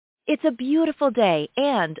It's a beautiful day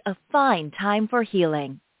and a fine time for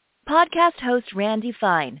healing. Podcast host Randy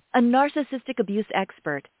Fine, a narcissistic abuse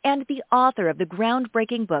expert and the author of the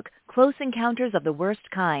groundbreaking book Close Encounters of the Worst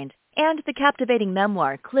Kind and the captivating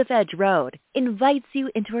memoir Cliff Edge Road, invites you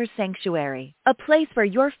into her sanctuary, a place where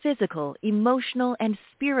your physical, emotional, and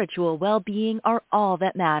spiritual well-being are all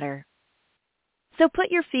that matter. So put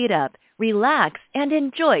your feet up, relax, and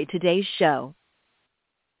enjoy today's show.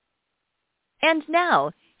 And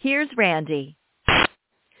now, here's Randy.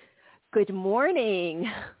 Good morning.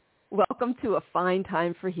 Welcome to A Fine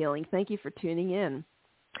Time for Healing. Thank you for tuning in.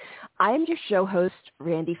 I am your show host,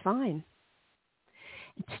 Randy Fine.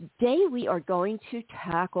 Today we are going to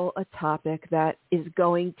tackle a topic that is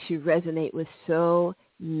going to resonate with so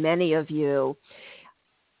many of you.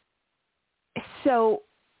 So,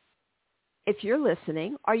 if you're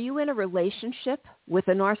listening, are you in a relationship with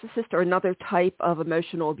a narcissist or another type of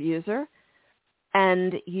emotional abuser,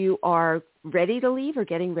 and you are ready to leave or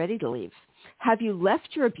getting ready to leave? Have you left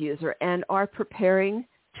your abuser and are preparing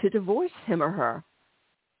to divorce him or her?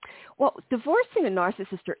 Well, divorcing a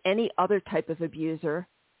narcissist or any other type of abuser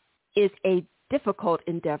is a difficult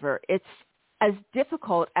endeavor. It's as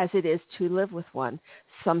difficult as it is to live with one,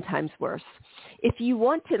 sometimes worse. If you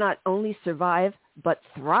want to not only survive but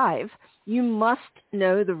thrive, you must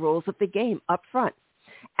know the rules of the game up front.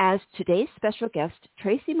 As today's special guest,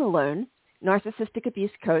 Tracy Malone, narcissistic abuse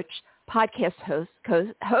coach, podcast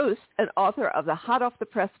host, and author of the hot off the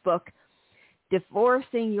press book,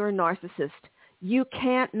 Divorcing Your Narcissist. You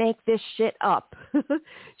can't make this shit up.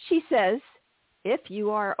 She says, if you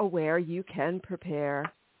are aware, you can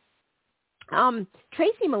prepare.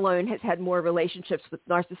 Tracy Malone has had more relationships with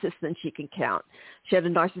narcissists than she can count. She had a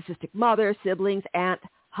narcissistic mother, siblings, aunt,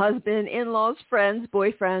 husband, in-laws, friends,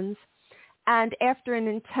 boyfriends. And after an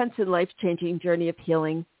intense and life-changing journey of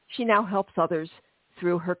healing, she now helps others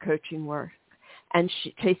through her coaching work. And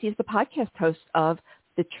Tracy is the podcast host of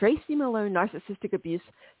the Tracy Malone Narcissistic Abuse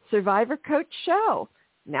Survivor Coach Show.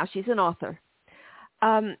 Now she's an author.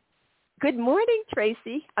 Good morning,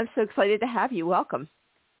 Tracy. I'm so excited to have you. Welcome.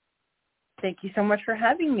 Thank you so much for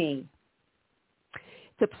having me.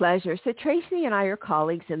 It's a pleasure. So Tracy and I are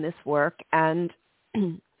colleagues in this work, and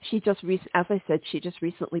she just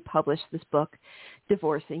recently published this book,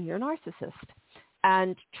 Divorcing Your Narcissist.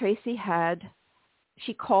 And Tracy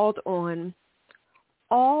she called on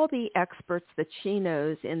all the experts that she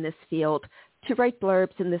knows in this field to write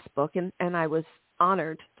blurbs in this book, and I was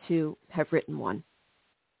honored to have written one.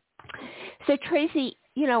 So Tracy,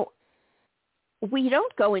 we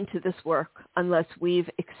don't go into this work unless we've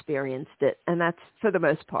experienced it, and that's for the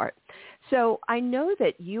most part. So I know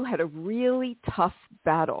that you had a really tough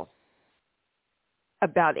battle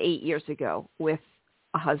about 8 years ago with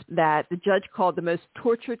a husband that the judge called the most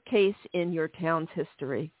tortured case in your town's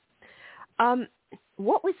history.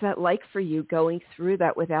 What was that like for you going through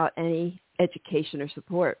that without any education or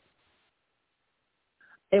support?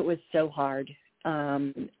 It was so hard.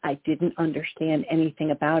 I didn't understand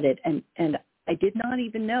anything about it. And I did not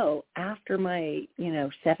even know after my,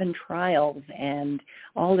 7 trials and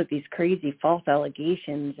all of these crazy false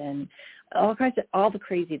allegations and all the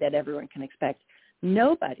crazy that everyone can expect.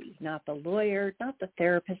 Nobody, not the lawyer, not the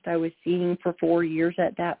therapist I was seeing for 4 years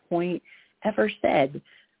at that point, ever said,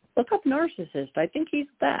 look up narcissist. I think he's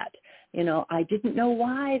that. I didn't know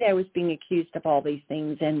why I was being accused of all these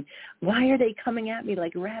things and why are they coming at me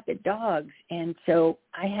like rabid dogs? And so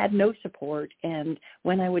I had no support. And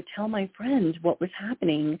when I would tell my friends what was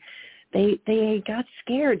happening, they got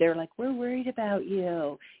scared. They're like, we're worried about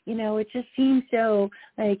you. It just seems so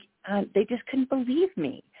like they just couldn't believe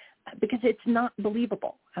me because it's not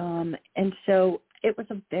believable. And so it was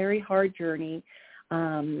a very hard journey.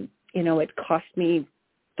 It cost me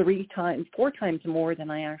 4 times more than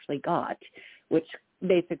I actually got, which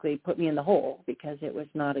basically put me in the hole because it was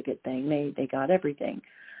not a good thing. They got everything,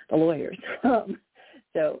 the lawyers.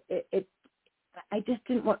 So I just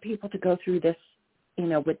didn't want people to go through this,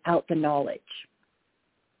 without the knowledge.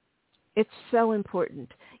 It's so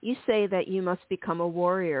important. You say that you must become a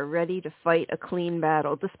warrior ready to fight a clean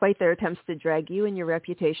battle, despite their attempts to drag you and your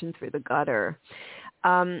reputation through the gutter.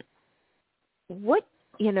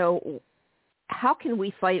 How can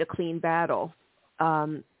we fight a clean battle?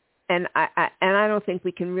 And I don't think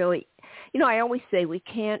we can really, I always say we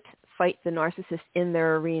can't fight the narcissist in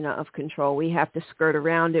their arena of control. We have to skirt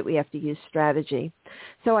around it. We have to use strategy.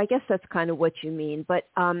 So I guess that's kind of what you mean. But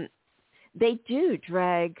they do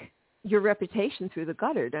drag your reputation through the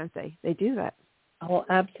gutter, don't they? They do that. Oh,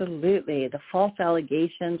 absolutely. The false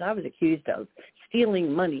allegations. I was accused of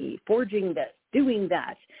stealing money, forging this, doing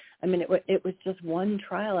that. I mean, it was just one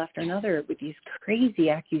trial after another with these crazy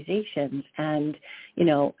accusations. And,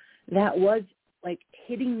 that was like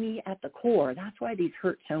hitting me at the core. That's why these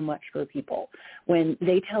hurt so much for people. When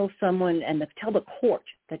they tell someone and tell the court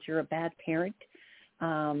that you're a bad parent,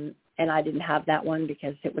 and I didn't have that one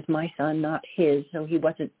because it was my son, not his, so he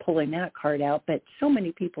wasn't pulling that card out. But so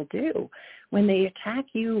many people do. When they attack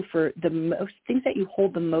you for the most things that you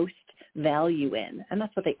hold the most value in, and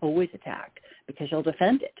that's what they always attack because you'll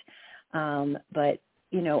defend it. But,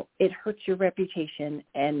 it hurts your reputation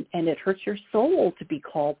and it hurts your soul to be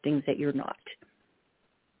called things that you're not.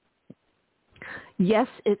 Yes,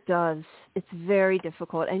 it does. It's very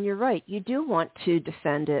difficult. And you're right. You do want to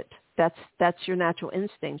defend it. That's your natural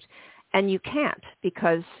instinct. And you can't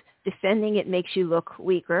because defending it makes you look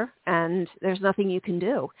weaker and there's nothing you can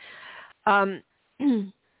do. Well,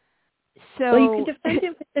 you can defend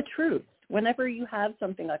it with the truth. Whenever you have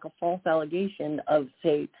something like a false allegation of,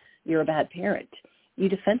 say, you're a bad parent, you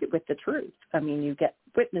defend it with the truth. I mean, you get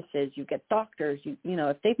witnesses, you get doctors,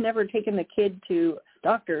 if they've never taken the kid to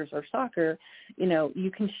doctors or soccer,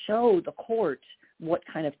 you can show the court what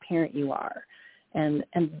kind of parent you are. And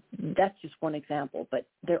that's just one example, but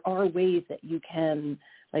there are ways that you can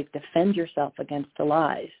defend yourself against the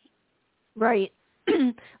lies. Right.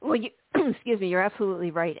 Well, excuse me, you're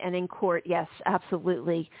absolutely right. And in court, yes,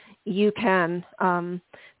 absolutely, you can.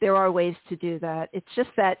 There are ways to do that. It's just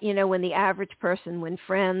that, when the average person, when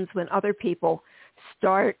friends, when other people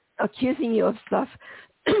start accusing you of stuff,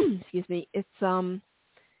 excuse me, it's,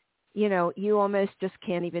 you almost just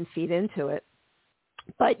can't even feed into it.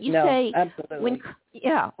 But you say, absolutely.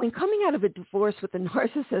 when coming out of a divorce with a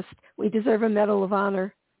narcissist, we deserve a Medal of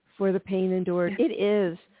Honor for the pain endured. It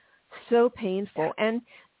is so painful. And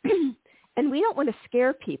we don't want to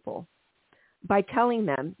scare people by telling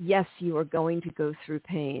them, yes, you are going to go through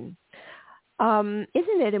pain. Isn't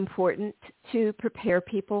it important to prepare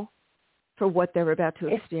people for what they're about to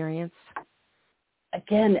experience?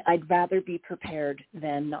 Again, I'd rather be prepared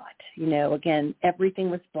than not. Again, everything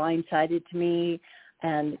was blindsided to me.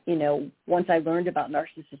 And, once I learned about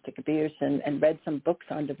narcissistic abuse and read some books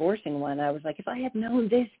on divorcing one, I was like, if I had known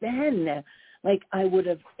this then, I would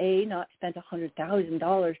have, not spent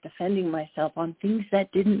 $100,000 defending myself on things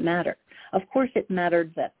that didn't matter. Of course, it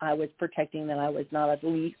mattered that I was protecting, that I was not a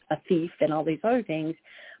thief and all these other things.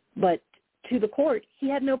 But to the court, he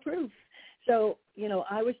had no proof. So,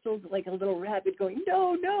 I was still like a little rabbit going,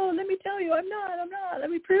 no, let me tell you, I'm not, let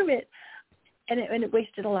me prove it. And it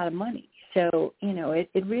wasted a lot of money. So,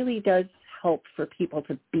 it really does help for people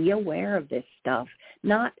to be aware of this stuff,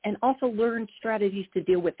 and also learn strategies to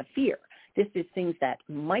deal with the fear. This is things that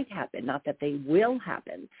might happen, not that they will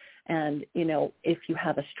happen. And, if you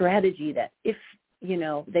have a strategy that if,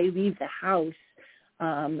 they leave the house,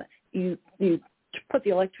 you put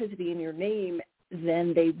the electricity in your name,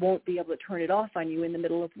 then they won't be able to turn it off on you in the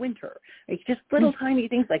middle of winter. It's just little tiny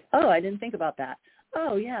things like, oh, I didn't think about that.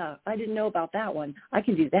 Oh, yeah, I didn't know about that one. I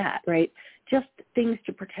can do that, right? Just things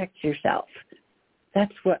to protect yourself.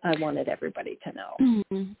 That's what I wanted everybody to know.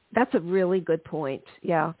 Mm-hmm. That's a really good point.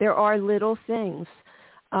 Yeah, there are little things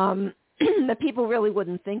that people really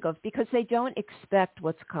wouldn't think of because they don't expect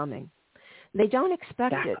what's coming. They don't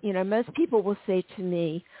expect it. Most people will say to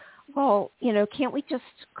me, well, can't we just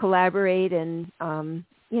collaborate and,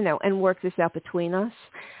 and work this out between us?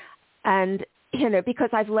 And, because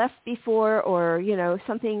I've left before or,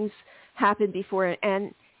 something's happened before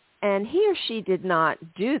and he or she did not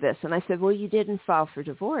do this. And I said, well, you didn't file for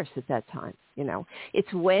divorce at that time.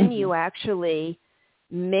 It's when you actually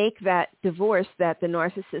make that divorce that the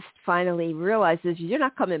narcissist finally realizes you're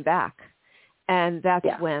not coming back. And that's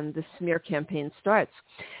when the smear campaign starts.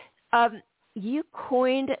 You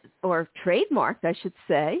coined or trademarked, I should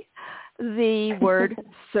say, the word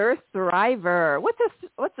Sur-thrivor.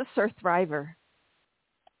 What's a Sur-thrivor?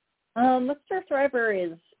 The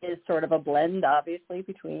Sur-thrivor is sort of a blend, obviously,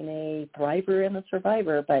 between a thriver and a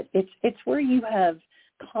survivor, but it's where you have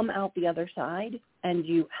come out the other side and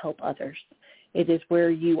you help others. It is where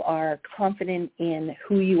you are confident in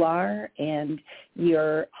who you are and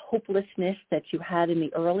your hopelessness that you had in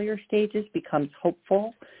the earlier stages becomes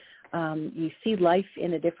hopeful. You see life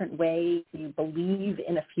in a different way. You believe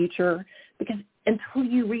in a future because until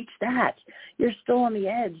you reach that, you're still on the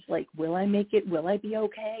edge. Like, will I make it? Will I be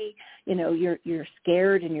okay? You're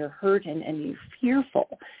scared and you're hurt and you're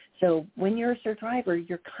fearful. So when you're a Sur-thrivor,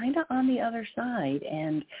 you're kind of on the other side.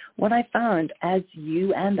 And what I found, as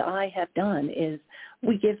you and I have done, is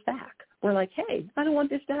we give back. We're like, hey, I don't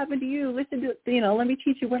want this to happen to you. Listen to, let me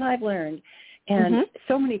teach you what I've learned. And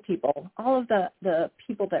so many people, all of the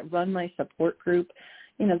people that run my support group,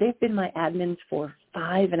 they've been my admins for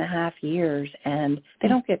 5.5 years, and they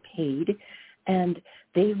don't get paid. And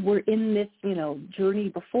they were in this, journey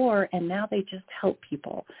before, and now they just help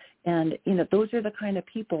people. And, those are the kind of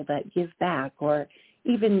people that give back, or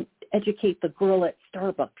even educate the girl at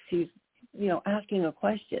Starbucks who's, asking a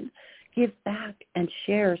question. Give back and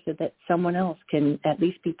share so that someone else can at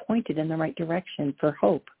least be pointed in the right direction for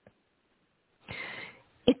hope.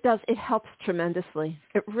 It does. It helps tremendously.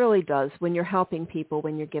 It really does when you're helping people,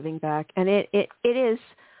 when you're giving back. And it is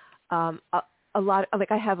a lot.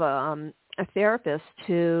 Like I have a therapist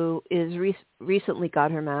who is recently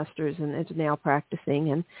got her master's and is now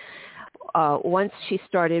practicing. And once she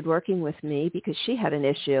started working with me because she had an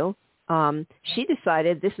issue, she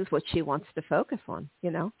decided this is what she wants to focus on.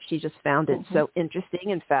 She just found it so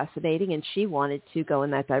interesting and fascinating, and she wanted to go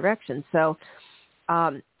in that direction. So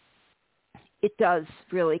it does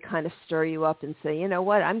really kind of stir you up and say, you know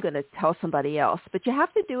what, I'm going to tell somebody else. But you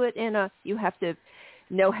have to do it you have to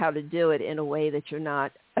know how to do it in a way that you're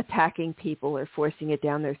not attacking people or forcing it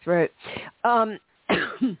down their throat. So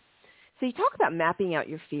you talk about mapping out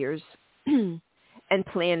your fears and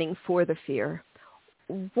planning for the fear.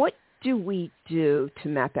 What do we do to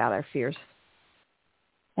map out our fears?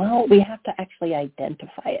 Well, we have to actually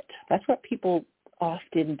identify it. That's what people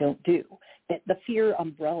often don't do. The fear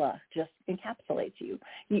umbrella just encapsulates you.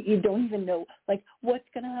 You don't even know, what's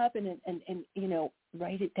going to happen, and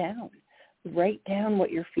write it down. Write down what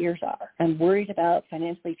your fears are. I'm worried about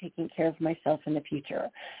financially taking care of myself in the future.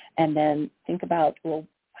 And then think about, well,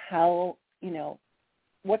 how,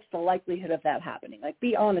 what's the likelihood of that happening?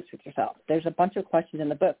 Be honest with yourself. There's a bunch of questions in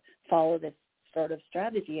the book. Follow this sort of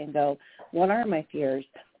strategy and go, what are my fears?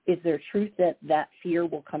 Is there truth that fear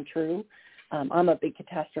will come true? I'm a big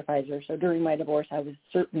catastrophizer, so during my divorce, I was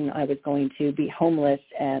certain I was going to be homeless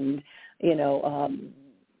and,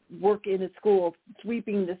 work in a school,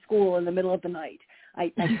 sweeping the school in the middle of the night.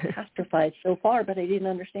 I catastrophized so far, but I didn't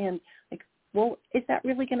understand, well, is that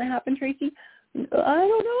really going to happen, Tracy? I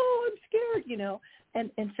don't know. I'm scared,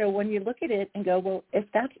 And so when you look at it and go, well, if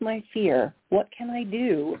that's my fear, what can I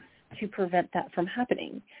do to prevent that from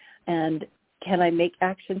happening? And can I make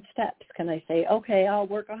action steps? Can I say, okay, I'll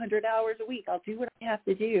work 100 hours a week. I'll do what I have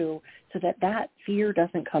to do so that fear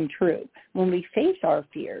doesn't come true. When we face our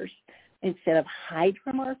fears, instead of hide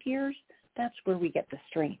from our fears, that's where we get the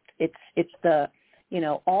strength. It's the,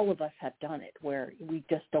 all of us have done it, where we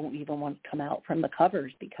just don't even want to come out from the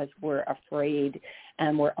covers because we're afraid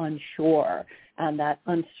and we're unsure. And that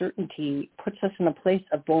uncertainty puts us in a place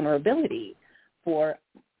of vulnerability for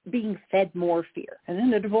being fed more fear. And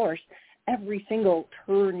in a divorce, every single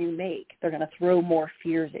turn you make, they're going to throw more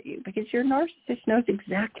fears at you because your narcissist knows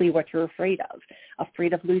exactly what you're afraid of.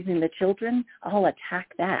 Afraid of losing the children? I'll attack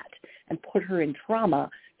that and put her in trauma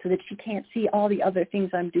so that she can't see all the other things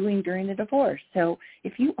I'm doing during the divorce. So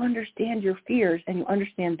if you understand your fears and you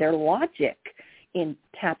understand their logic in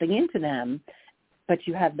tapping into them, but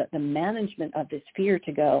you have the management of this fear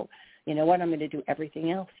to go, you know what, I'm going to do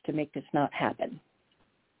everything else to make this not happen.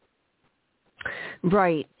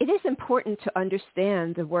 Right. It is important to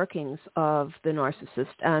understand the workings of the narcissist.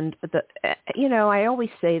 And, I always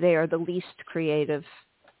say they are the least creative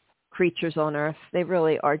creatures on earth. They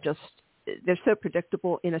really are they're so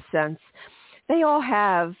predictable in a sense. They all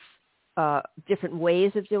have different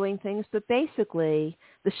ways of doing things, but basically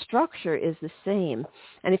the structure is the same.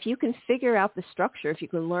 And if you can figure out the structure, if you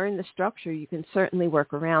can learn the structure, you can certainly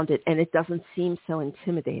work around it, and it doesn't seem so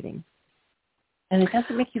intimidating. And it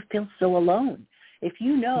doesn't make you feel so alone. If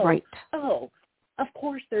you know, right. Oh, of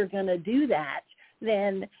course they're going to do that,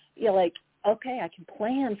 then you're like, okay, I can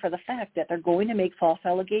plan for the fact that they're going to make false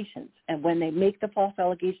allegations. And when they make the false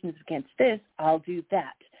allegations against this, I'll do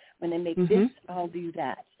that. When they make this, I'll do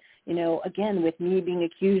that. Again, with me being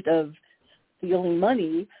accused of stealing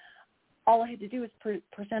money, all I had to do is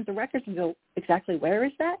present the records and go, exactly where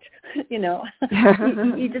is that?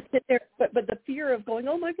 You just sit there. But the fear of going,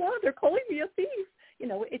 oh, my God, they're calling me a thief.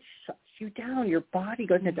 It shuts you down. Your body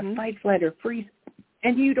goes into fight, flight, or freeze.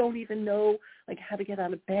 And you don't even know, how to get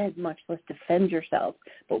out of bed, much less defend yourself.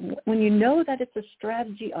 But when you know that it's a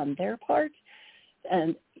strategy on their part,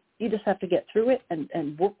 and you just have to get through it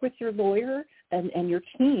and work with your lawyer and your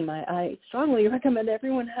team. I strongly recommend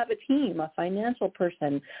everyone have a team, a financial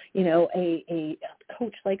person, a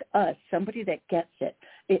coach like us, somebody that gets it,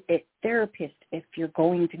 a therapist if you're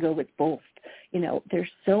going to go with both. There's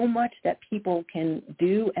so much that people can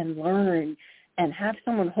do and learn, and have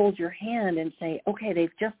someone hold your hand and say, okay,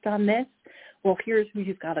 they've just done this. Well, here's who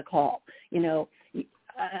you've got to call.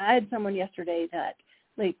 I had someone yesterday that,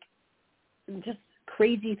 just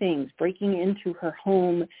crazy things, breaking into her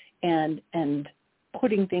home and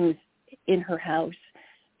putting things in her house,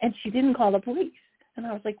 and she didn't call the police. And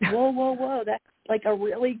I was like, whoa, that's like a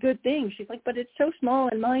really good thing. She's like, but it's so small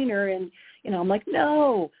and minor. And, I'm like,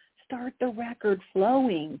 no, start the record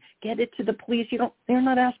flowing. Get it to the police. They're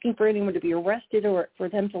not asking for anyone to be arrested or for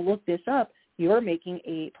them to look this up. You're making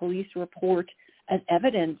a police report as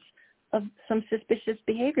evidence of some suspicious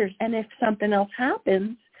behaviors. And if something else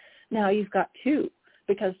happens, now you've got two.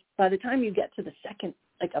 Because by the time you get to the second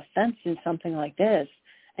offense in something like this,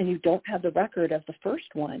 and you don't have the record of the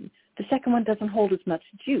first one, the second one doesn't hold as much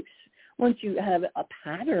juice. Once you have a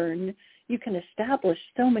pattern, you can establish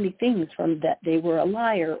so many things from that they were a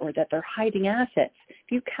liar or that they're hiding assets.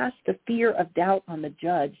 If you cast the fear of doubt on the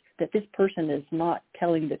judge that this person is not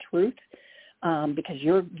telling the truth because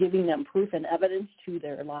you're giving them proof and evidence to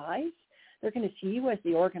their lies, they're going to see you as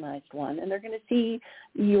the organized one, and they're going to see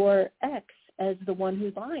your ex as the one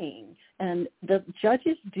who's lying. And the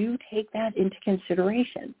judges do take that into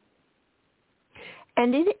consideration.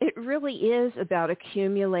 And it really is about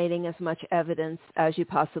accumulating as much evidence as you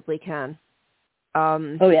possibly can.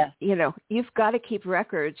 You've got to keep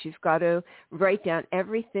records. You've got to write down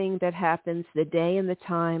everything that happens, the day and the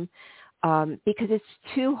time, because it's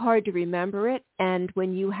too hard to remember it. And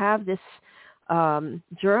when you have this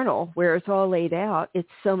journal where it's all laid out, it's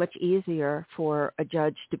so much easier for a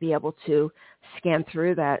judge to be able to scan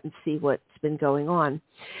through that and see what's been going on.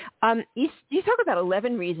 You talk about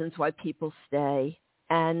 11 reasons why people stay,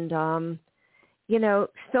 and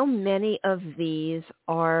so many of these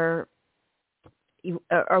are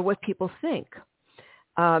what people think.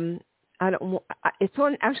 It's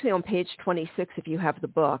actually on page 26 if you have the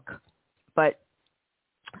book, but.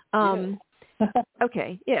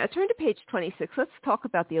 Okay, turn to page 26. Let's talk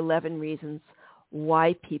about the 11 reasons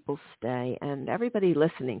why people stay. And everybody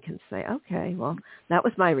listening can say, okay, well, that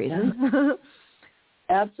was my reason. Yeah.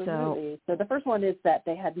 Absolutely. So the first one is that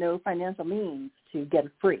they had no financial means to get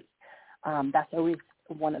free. That's always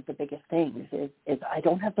one of the biggest things is I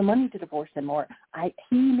don't have the money to divorce him, or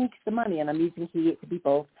he makes the money, and I'm using he, it could be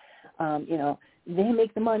both. They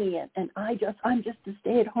make the money, and I'm just a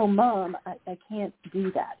stay-at-home mom. I can't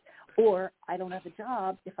do that. Or I don't have a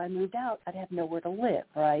job. If I moved out, I'd have nowhere to live,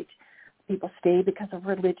 right? People stay because of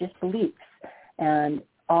religious beliefs. And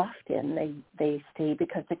often they stay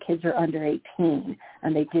because the kids are under 18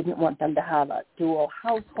 and they didn't want them to have a dual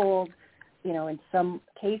household. In some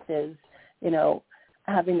cases,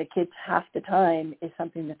 having the kids half the time is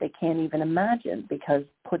something that they can't even imagine, because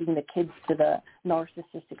putting the kids to the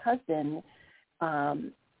narcissistic husband,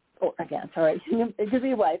 it could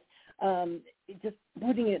be a wife, just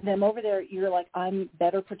putting them over there, you're like, I'm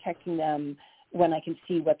better protecting them when I can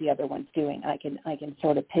see what the other one's doing. I can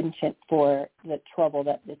sort of pinch it for the trouble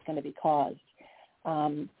that is going to be caused.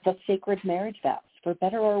 The sacred marriage vows, for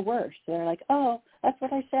better or worse. They're like, oh, that's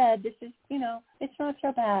what I said. This is, it's not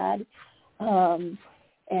so bad.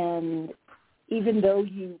 And even though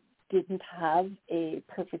you didn't have a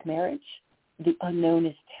perfect marriage, the unknown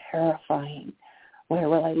is terrifying. Where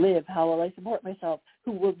will I live? How will I support myself?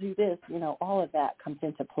 Who will do this? All of that comes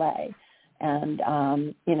into play. And,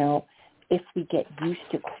 if we get used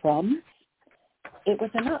to crumbs, it was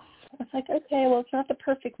enough. It's like, okay, well, it's not the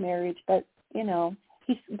perfect marriage, but,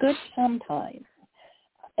 he's good sometimes.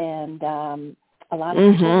 And a lot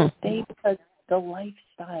of people stay because the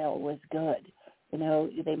lifestyle was good.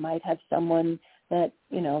 They might have someone that,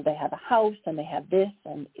 they have a house and they have this,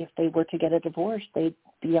 and if they were to get a divorce, they'd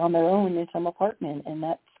be on their own in some apartment, and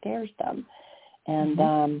that scares them. And,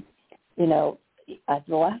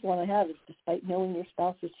 the last one I have is, despite knowing your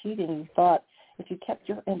spouse is cheating, you thought if you kept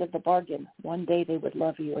your end of the bargain, one day they would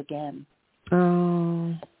love you again.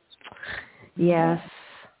 Oh, yes.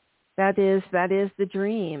 That is the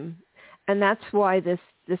dream. And that's why this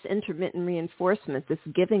intermittent reinforcement, this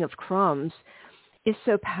giving of crumbs, is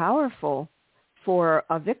so powerful for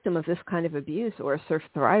a victim of this kind of abuse, or a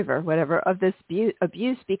sur-thriver, whatever, of this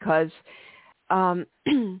abuse, because as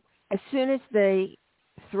soon as they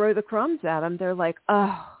throw the crumbs at them, they're like,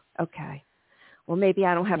 oh, okay, well, maybe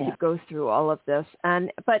I don't have to go through all of this.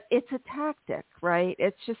 But it's a tactic, right?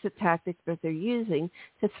 It's just a tactic that they're using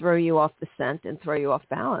to throw you off the scent and throw you off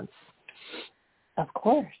balance. Of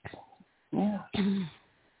course. Yeah.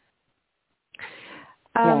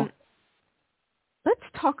 Let's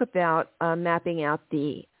talk about mapping out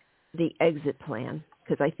the exit plan,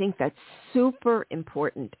 because I think that's super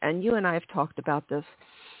important. And you and I have talked about this,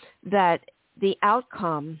 that the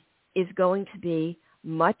outcome is going to be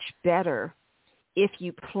much better if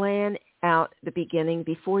you plan out the beginning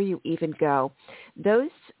before you even go.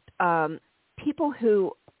 Those people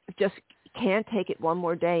who just can't take it one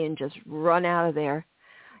more day and just run out of there,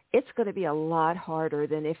 it's going to be a lot harder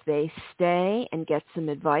than if they stay and get some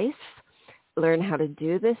advice, learn how to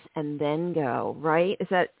do this, and then go, right? Is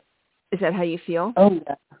that how you feel? Oh,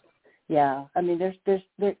 yeah. Yeah. I mean,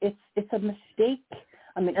 it's a mistake.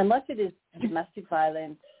 I mean, unless it is domestic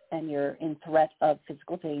violence and you're in threat of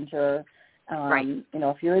physical danger, right.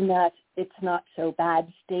 If you're in that it's not so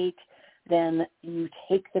bad state, then you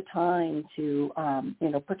take the time to,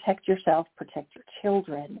 protect yourself, protect your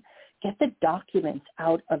children, get the documents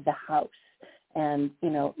out of the house, and,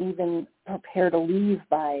 even prepare to leave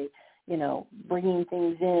by, bringing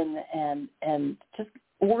things in and just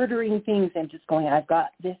ordering things and just going, I've got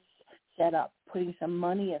this set up, putting some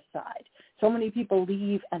money aside. So many people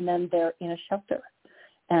leave and then they're in a shelter.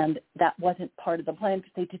 And that wasn't part of the plan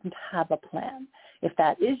because they didn't have a plan. If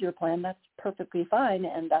that is your plan, that's perfectly fine,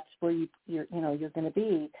 and that's where you're going to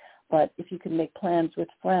be. But if you can make plans with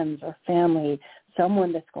friends or family,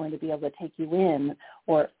 someone that's going to be able to take you in,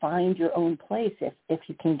 or find your own place if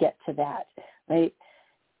you can get to that, right?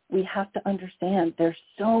 We have to understand there's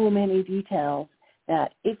so many details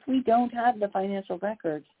that if we don't have the financial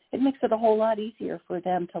records, it makes it a whole lot easier for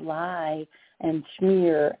them to lie and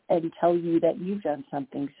smear and tell you that you've done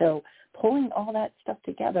something. So pulling all that stuff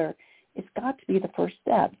together, it's got to be the first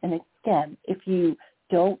step. And again, if you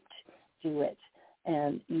don't do it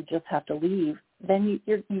and you just have to leave, then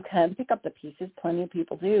you can pick up the pieces. Plenty of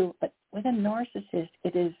people do. But with a narcissist,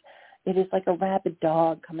 it is like a rabid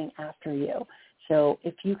dog coming after you. So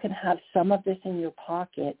if you can have some of this in your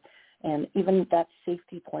pocket, and even that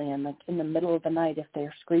safety plan, like in the middle of the night, if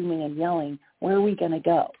they're screaming and yelling, where are we going to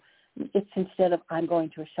go? It's instead of I'm going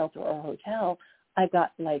to a shelter or a hotel, I've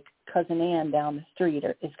got like Cousin Ann down the street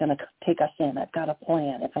is going to take us in. I've got a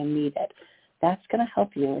plan if I need it. That's going to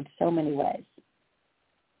help you in so many ways.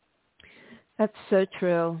 That's so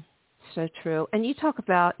true. So true. And you talk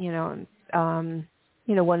about, one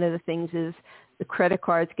of the things is the credit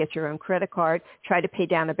cards, get your own credit card, try to pay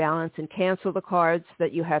down a balance and cancel the cards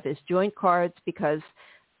that you have as joint cards, because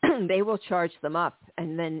they will charge them up,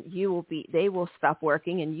 and then they will stop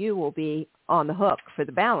working and you will be on the hook for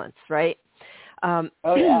the balance, right?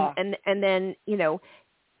 Yeah. And then,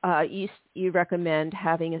 you recommend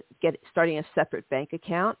starting a separate bank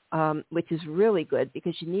account, which is really good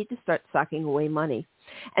because you need to start socking away money.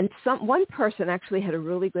 And one person actually had a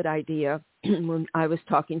really good idea when I was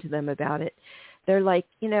talking to them about it. They're like,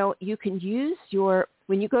 you can use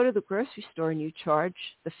when you go to the grocery store and you charge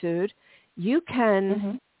the food, you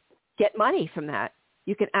can get money from that.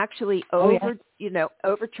 You can actually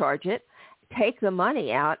overcharge it, take the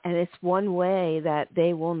money out, and it's one way that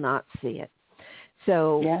they will not see it.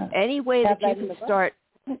 So any way that you can start,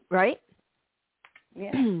 right?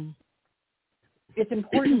 Yeah. It's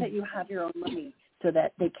important that you have your own money so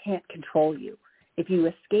that they can't control you. If you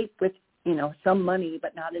escape with, some money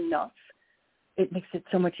but not enough, it makes it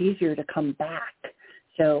so much easier to come back.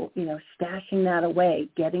 So, stashing that away,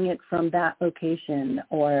 getting it from that location,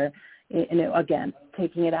 or, again,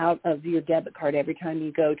 taking it out of your debit card every time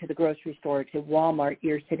you go to the grocery store, to Walmart,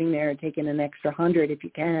 you're sitting there and taking an extra 100 if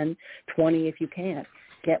you can, 20 if you can't.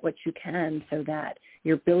 Get what you can so that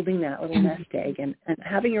you're building that little nest egg. And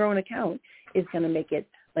having your own account is going to make it,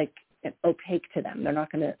 opaque to them. They're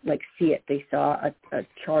not going to, see it. They saw a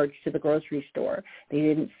charge to the grocery store. They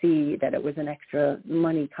didn't see that it was an extra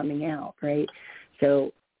money coming out, right?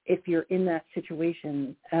 So if you're in that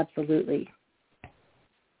situation, absolutely.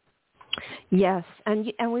 Yes,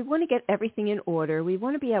 and we want to get everything in order. We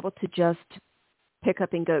want to be able to just pick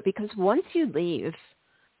up and go, because once you leave,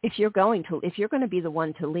 if you're going to be the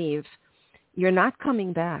one to leave, you're not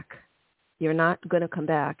coming back. You're not going to come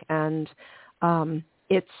back, and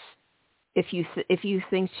it's if you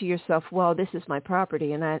think to yourself, well, this is my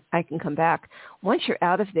property and I can come back. Once you're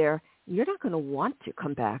out of there, you're not going to want to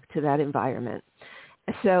come back to that environment.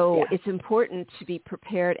 So it's important to be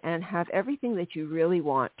prepared and have everything that you really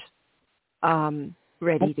want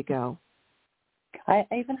ready to go. I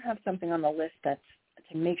even have something on the list that's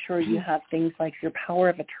to make sure you have things like your power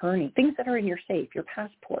of attorney, things that are in your safe, your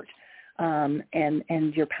passport, and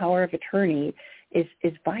your power of attorney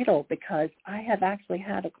is vital, because I have actually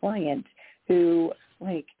had a client who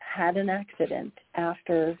had an accident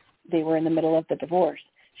after they were in the middle of the divorce.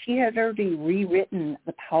 She had already rewritten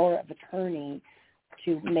the power of attorney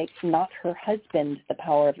to make not her husband the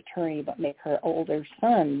power of attorney, but make her older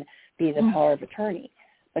son be the power of attorney.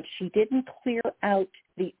 But she didn't clear out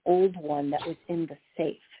the old one that was in the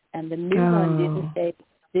safe. And the new one didn't say,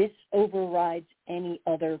 this overrides any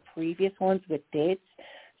other previous ones with dates.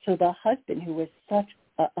 So the husband, who was such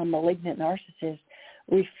a malignant narcissist,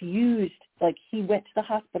 refused. He went to the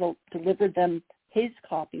hospital, delivered them his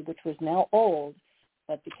copy, which was now old,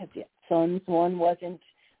 but because the son's one wasn't,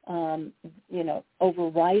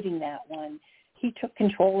 overriding that one, he took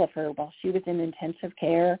control of her while she was in intensive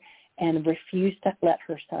care and refused to let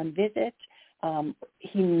her son visit.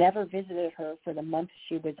 He never visited her for the month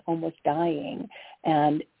she was almost dying,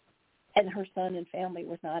 and her son and family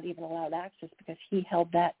was not even allowed access because he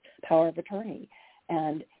held that power of attorney.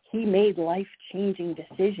 And he made life-changing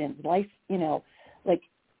decisions,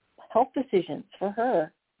 health decisions for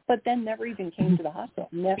her, but then never even came to the hospital,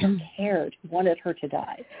 never cared, wanted her to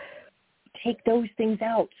die. Take those things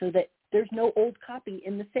out so that there's no old copy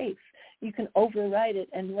in the safe. You can overwrite it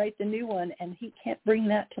and write the new one, and he can't bring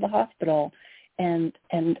that to the hospital and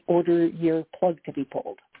order your plug to be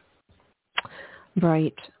pulled.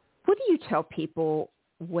 Right. What do you tell people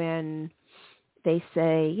when they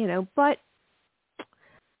say, but,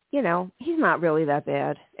 he's not really that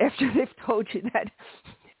bad, after they've told you that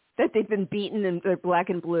they've been beaten and they're black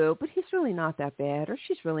and blue, but he's really not that bad, or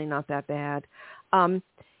she's really not that bad.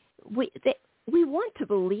 We want to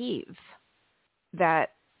believe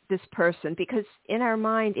that this person, because in our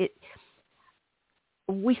mind,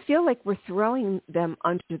 we feel like we're throwing them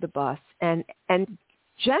under the bus. And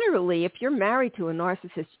generally, if you're married to a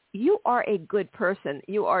narcissist, you are a good person.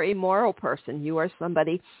 You are a moral person. You are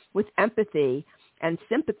somebody with empathy and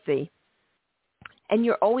sympathy, and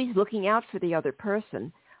you're always looking out for the other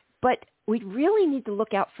person. But we really need to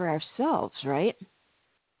look out for ourselves, right?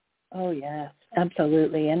 Oh, yes,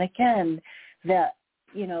 absolutely. And again, that,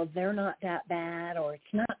 they're not that bad, or it's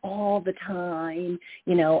not all the time.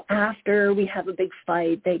 After we have a big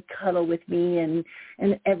fight, they cuddle with me and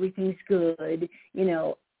everything's good.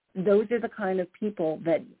 Those are the kind of people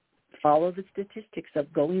that follow the statistics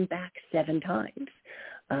of going back 7 times.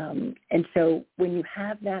 And so when you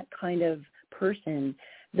have that kind of person,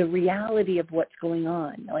 the reality of what's going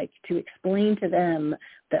on, like to explain to them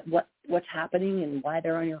that what's happening and why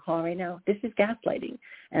they're on your call right now, this is gaslighting.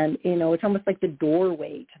 And, it's almost like the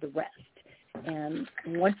doorway to the rest. And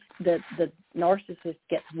once the narcissist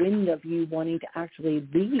gets wind of you wanting to actually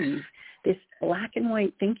leave, this black and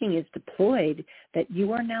white thinking is deployed that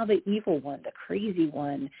you are now the evil one, the crazy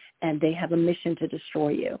one, and they have a mission to destroy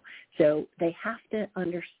you. So they have to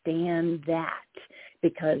understand that,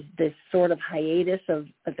 because this sort of hiatus of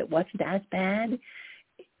it wasn't as bad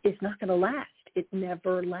is not going to last. It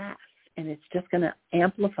never lasts. And it's just going to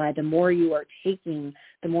amplify. The more you are taking,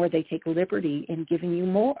 the more they take liberty in giving you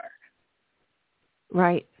more.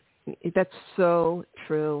 Right. That's so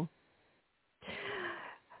true.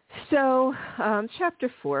 So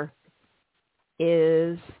chapter 4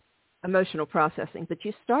 is emotional processing, but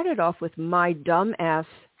you started off with my dumb ass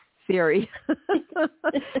theory.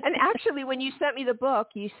 And actually, when you sent me the book,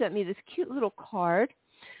 you sent me this cute little card.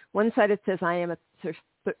 One side it says, I am a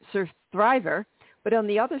Sur-thrivor, but on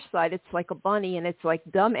the other side, it's like a bunny, and it's like,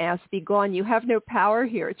 dumbass, be gone. You have no power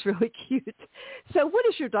here. It's really cute. So what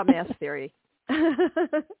is your dumbass theory?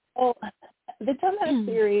 Well, the dumbass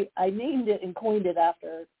theory, I named it and coined it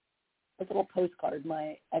after a little postcard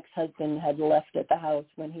my ex-husband had left at the house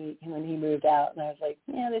when he moved out. And I was like,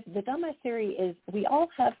 the dumbass theory is we all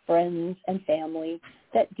have friends and family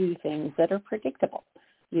that do things that are predictable.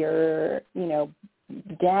 Your,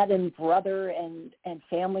 dad and brother and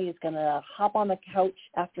family is going to hop on the couch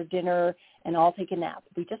after dinner and all take a nap.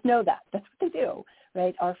 We just know that. That's what they do,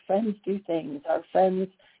 right? Our friends do things. Our friends,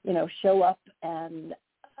 show up and,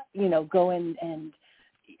 go in, and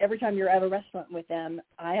every time you're at a restaurant with them,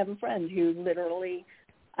 I have a friend who literally,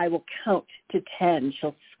 I will count to 10.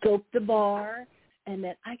 She'll scope the bar, and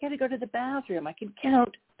then I got to go to the bathroom. I can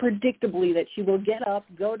count predictably that she will get up,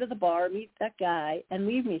 go to the bar, meet that guy, and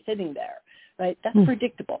leave me sitting there, right? That's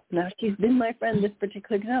predictable. Now, she's been my friend, this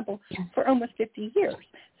particular example, for almost 50 years.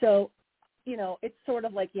 So, it's sort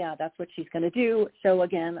of like, that's what she's going to do. So,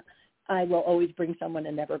 again, I will always bring someone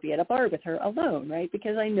and never be at a bar with her alone, right?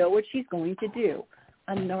 Because I know what she's going to do.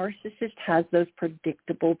 A narcissist has those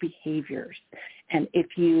predictable behaviors. And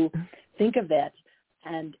if you think of it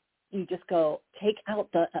and you just go, take out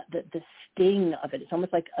the sting of it. It's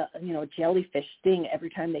almost like a jellyfish sting every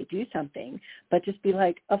time they do something, but just be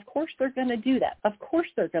like, of course they're going to do that. Of course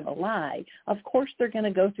they're going to lie. Of course they're going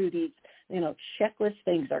to go through these, checklist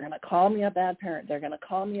things. They're going to call me a bad parent. They're going to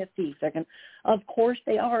call me a thief. Of course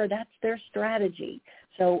they are. That's their strategy.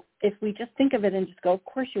 So if we just think of it and just go, of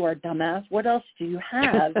course you are, dumbass. What else do you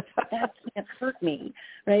have? That can't hurt me,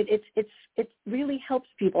 right? It really helps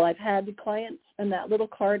people. I've had clients, and that little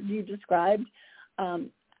card you described,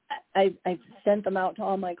 I've sent them out to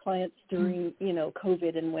all my clients during,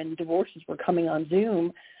 COVID and when divorces were coming on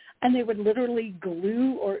Zoom, and they would literally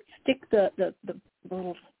glue or stick the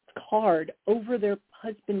little card over their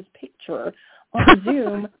husband's picture on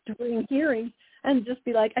Zoom during hearings and just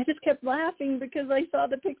be like, I just kept laughing because I saw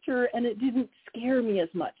the picture and it didn't scare me as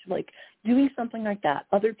much. Like doing something like that,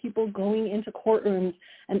 other people going into courtrooms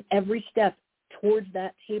and every step towards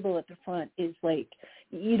that table at the front is like,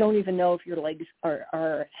 you don't even know if your legs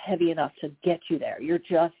are heavy enough to get you there. You're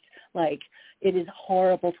just like, it is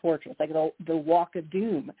horrible torture. It's like the walk of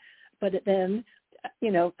doom. But then,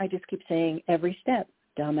 I just keep saying every step,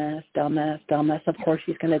 dumbass, dumbass, dumbass. Of course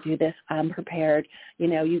she's going to do this. I'm prepared.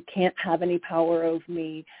 You can't have any power over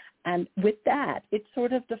me. And with that, it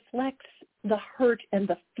sort of deflects the hurt and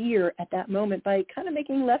the fear at that moment by kind of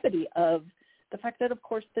making levity of the fact that, of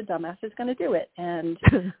course, the dumbass is going to do it. And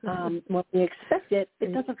when we expect it,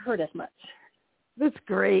 it doesn't hurt as much. That's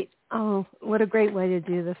great. Oh, what a great way to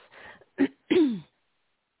do this.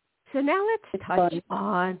 So now let's touch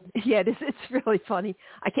on. Yeah, it's really funny.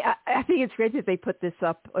 I think it's great that they put this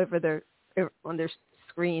up on their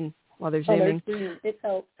screen while they're zooming. It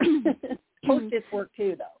helps. Post-its work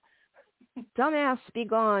too, though. Dumbass, be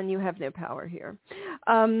gone. You have no power here.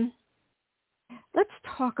 Let's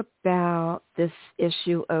talk about this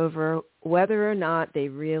issue over whether or not they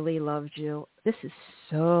really loved you. This is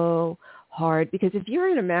so hard because if you're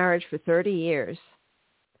in a marriage for 30 years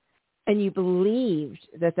and you believed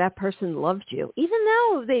that person loved you, even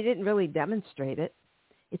though they didn't really demonstrate it,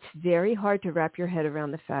 it's very hard to wrap your head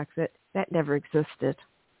around the fact that never existed.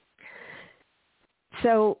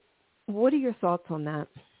 So what are your thoughts on that?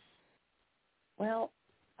 Well,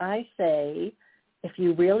 I say if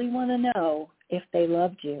you really want to know if they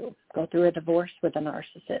loved you, go through a divorce with a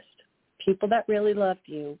narcissist. People that really loved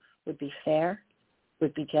you would be fair,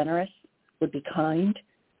 would be generous, would be kind,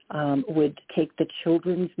 would take the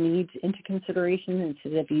children's needs into consideration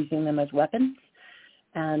instead of using them as weapons.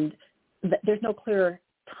 And there's no clear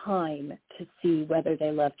time to see whether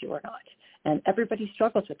they loved you or not. And everybody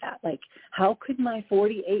struggles with that. Like, how could my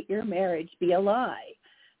 48-year marriage be a lie?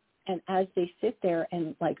 And as they sit there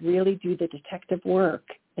and really do the detective work,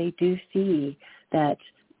 they do see that,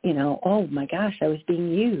 oh my gosh, I was being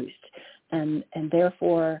used. And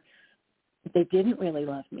therefore they didn't really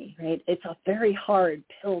love me, right? It's a very hard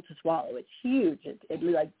pill to swallow. It's huge.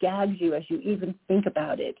 It gags you as you even think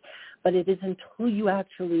about it. But it is until you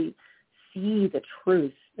actually see the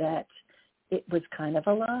truth that it was kind of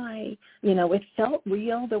a lie. It felt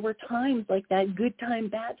real. There were times like that good time,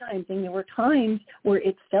 bad time thing. There were times where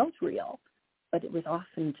it felt real, but it was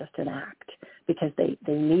often just an act because they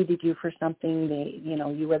needed you for something.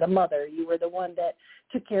 You were the mother. You were the one that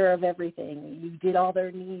took care of everything. You did all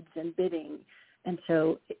their needs and bidding. And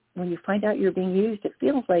so when you find out you're being used, it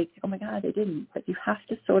feels like, oh my God, they didn't. But you have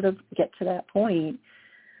to sort of get to that point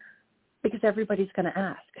because everybody's going to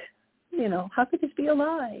ask, how could this be a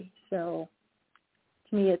lie? So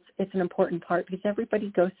to me, it's an important part because everybody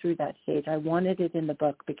goes through that stage. I wanted it in the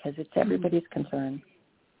book because it's everybody's concern.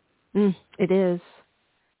 It is.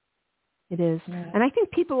 It is. Yeah. And I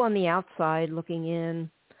think people on the outside looking in,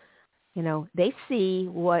 they see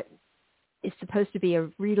what is supposed to be a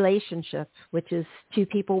relationship, which is two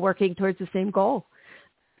people working towards the same goal.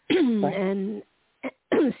 Right. And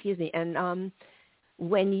excuse me. And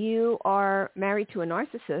when you are married to a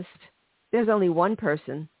narcissist, there's only one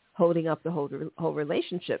person holding up the whole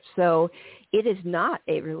relationship. So it is not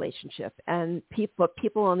a relationship. And people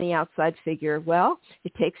on the outside figure, well,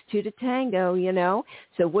 it takes two to tango,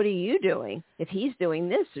 So what are you doing? If he's doing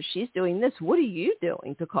this or she's doing this, what are you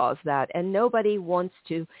doing to cause that? And nobody wants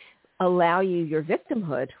to allow you your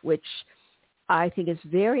victimhood, which I think is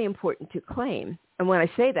very important to claim. And when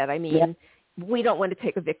I say that, I mean, we don't want to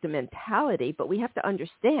take a victim mentality, but we have to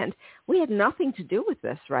understand we had nothing to do with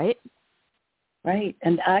this, right? Right.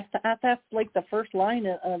 And that's like the first line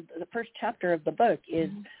of the first chapter of the book is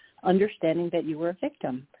understanding that you were a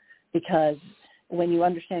victim. Because when you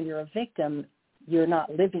understand you're a victim, you're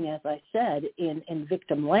not living, as I said, in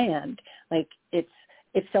victim land. Like if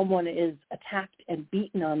someone is attacked and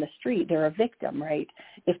beaten on the street, they're a victim, right?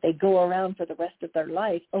 If they go around for the rest of their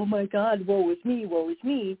life, oh my God, woe is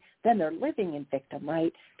me, then they're living in victim,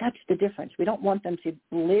 right? That's the difference. We don't want them to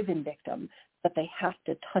live in victim, but they have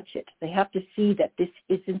to touch it. They have to see that this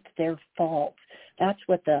isn't their fault. That's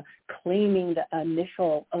what the claiming the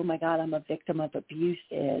initial, oh my God, I'm a victim of abuse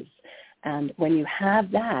is. And when you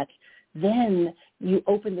have that, then you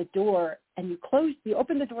open the door and you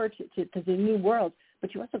open the door to the new world,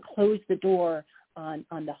 but you also close the door on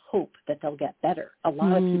the hope that they'll get better. A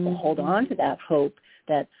lot of people hold on to that hope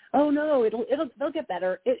that, oh no, they'll get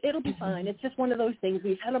better. It'll be fine. It's just one of those things.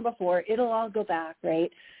 We've had them before. It'll all go back,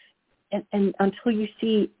 right? And until you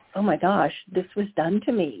see, oh my gosh, this was done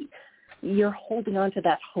to me, you're holding on to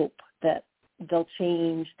that hope that they'll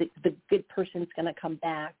change, the good person's going to come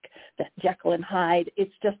back, that Jekyll and Hyde.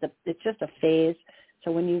 It's just a phase.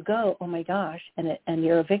 So when you go, oh my gosh, and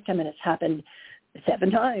you're a victim and it's happened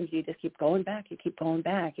 7 times, you just keep going back,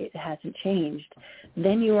 it hasn't changed,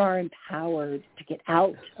 then you are empowered to get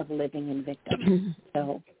out of living in victim.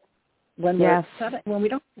 So when we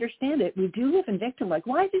don't understand it, we do live in victim. Like,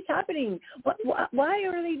 why is this happening? Why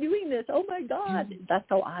are they doing this? Oh my God. That's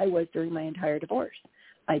how I was during my entire divorce.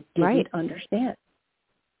 I didn't understand.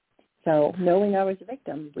 So knowing I was a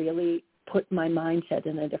victim really put my mindset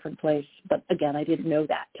in a different place. But again, I didn't know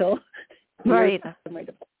that till years after my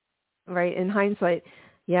divorce. Right. In hindsight,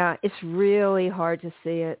 yeah, it's really hard to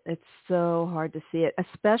see it. It's so hard to see it,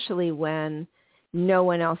 especially when no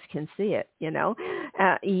one else can see it.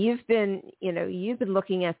 You've been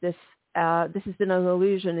looking at this. This has been an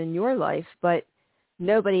illusion in your life, but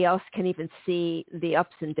nobody else can even see the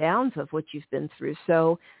ups and downs of what you've been through.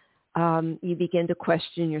 So you begin to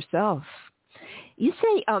question yourself. You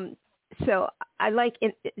say, so I like,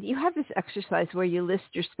 you have this exercise where you list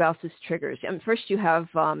your spouse's triggers. And first you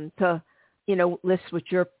have to, list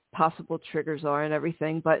what your possible triggers are and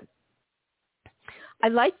everything. But I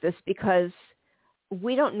like this because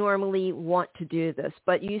we don't normally want to do this.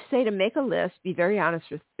 But you say to make a list, be very honest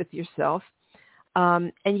with yourself,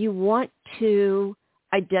 and you want to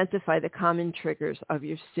identify the common triggers of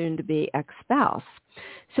your soon-to-be ex-spouse.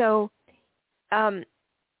 So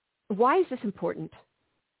why is this important?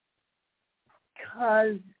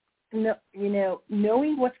 Because,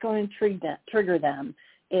 knowing what's going to trigger them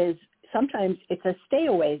is sometimes it's a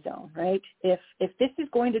stay-away zone, right? If this is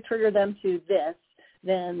going to trigger them to this,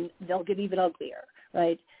 then they'll get even uglier,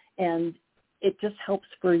 right? And it just helps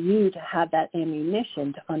for you to have that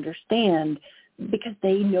ammunition to understand, because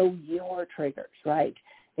they know your triggers, right?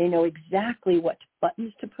 They know exactly what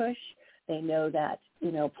buttons to push. They know that,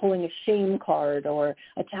 pulling a shame card or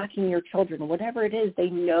attacking your children, whatever it is, they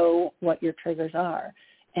know what your triggers are.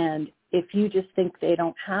 And if you just think they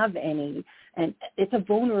don't have any, and it's a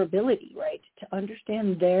vulnerability, right? To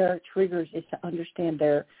understand their triggers is to understand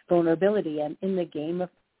their vulnerability. And in the game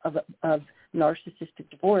of narcissistic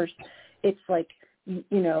divorce, it's like,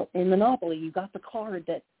 in Monopoly, you got the card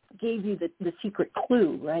that gave you the secret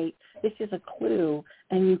clue, right? This is a clue,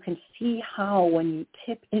 and you can see how when you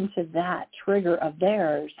tip into that trigger of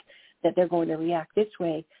theirs that they're going to react this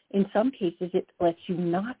way. In some cases, it lets you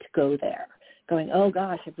not go there, going, oh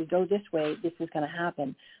gosh, if we go this way, this is going to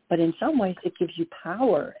happen. But in some ways, it gives you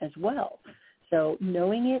power as well. So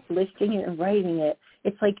knowing it, listing it, and writing it,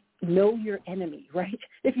 it's like know your enemy, right?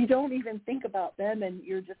 If you don't even think about them and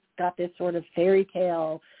you're just got this sort of fairy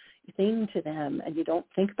tale thing to them and you don't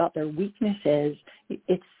think about their weaknesses,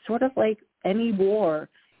 it's sort of like any war.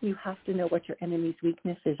 You have to know what your enemy's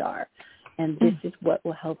weaknesses are. And this is what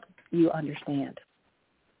will help you understand.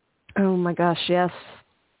 Oh my gosh, yes.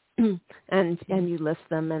 And you list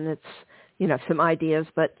them, and it's, some ideas,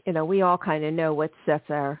 but, we all kind of know what sets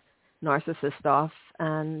our narcissist off,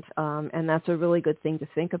 and that's a really good thing to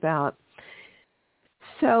think about.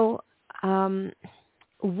 So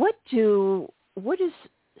what does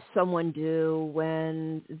someone do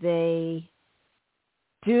when they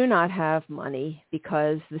do not have money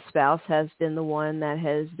because the spouse has been the one that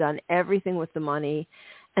has done everything with the money,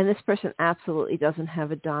 and this person absolutely doesn't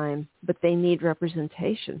have a dime, but they need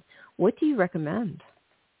representation? What do you recommend?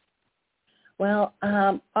 Well,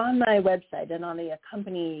 on my website and on the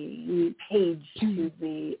accompanying page to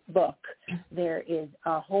the book, there is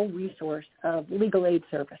a whole resource of legal aid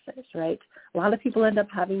services, right? A lot of people end up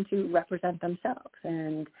having to represent themselves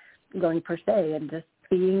and going per se and just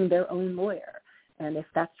being their own lawyer. And if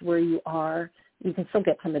that's where you are, you can still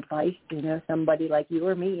get some advice, somebody like you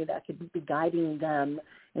or me that could be guiding them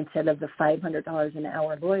instead of the $500 an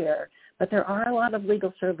hour lawyer. But there are a lot of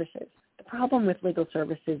legal services. The problem with legal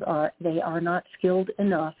services are they are not skilled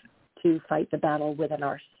enough to fight the battle with a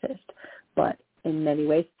narcissist. But in many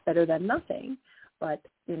ways, it's better than nothing. But,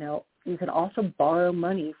 you can also borrow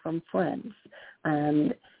money from friends.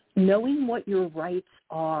 And knowing what your rights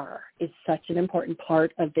are is such an important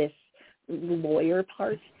part of this lawyer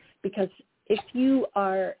part, because if you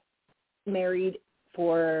are married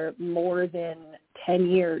for more than 10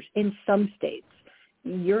 years in some states,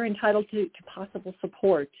 you're entitled to possible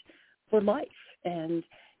support for life. And,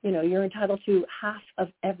 you're entitled to half of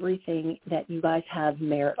everything that you guys have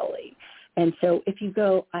maritally. And so if you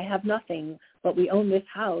go, I have nothing, but we own this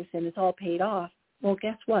house and it's all paid off, well,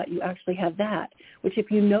 guess what? You actually have that, which if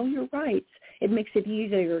you know your rights, it makes it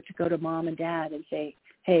easier to go to mom and dad and say,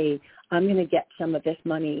 hey, I'm going to get some of this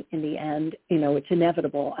money in the end. It's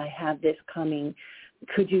inevitable. I have this coming.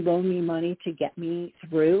 could you loan me money to get me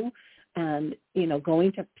through? And,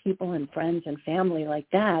 going to people and friends and family like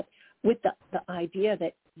that with the idea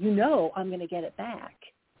that, I'm going to get it back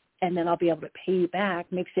and then I'll be able to pay you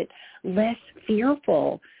back makes it less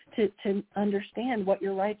fearful to understand what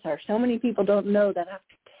your rights are. So many people don't know that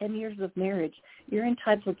after 10 years of marriage, you're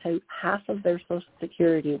entitled to half of their Social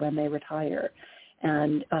Security when they retire,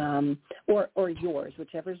 and or yours,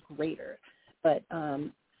 whichever's greater. But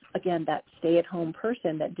again, that stay-at-home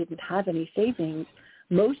person that didn't have any savings,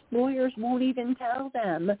 most lawyers won't even tell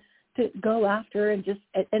them to go after and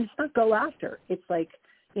it's not go after. It's like,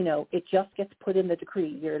 it just gets put in the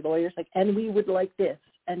decree. Your lawyer's like, and we would like this.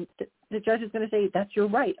 And the judge is going to say, that's your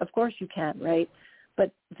right. Of course you can, right?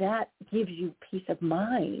 But that gives you peace of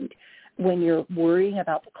mind when you're worrying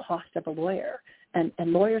about the cost of a lawyer. And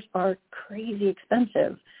lawyers are crazy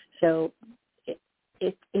expensive. So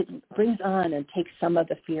it brings on and takes some of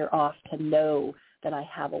the fear off to know that I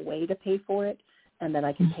have a way to pay for it and that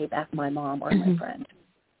I can pay back my mom or my friend.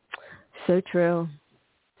 So true.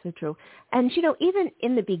 So true. And, even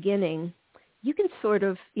in the beginning, you can sort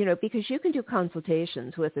of, because you can do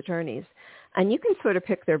consultations with attorneys and you can sort of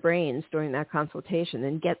pick their brains during that consultation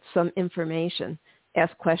and get some information,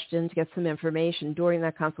 ask questions, get some information during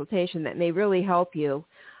that consultation that may really help you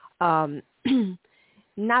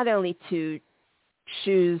not only to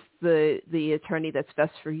choose the attorney that's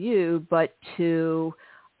best for you, but to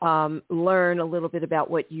learn a little bit about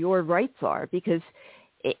what your rights are, because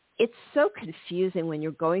it's so confusing when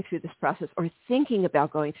you're going through this process or thinking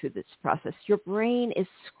about going through this process. Your brain is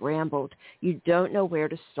scrambled. You don't know where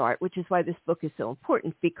to start, which is why this book is so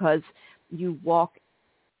important, because you walk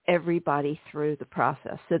everybody through the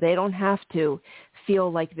process so they don't have to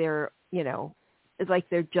feel like they're, it's like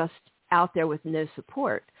they're just out there with no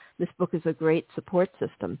support. This book is a great support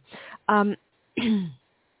system.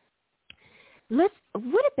 Let's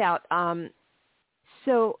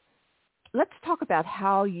talk about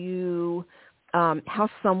how how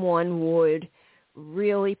someone would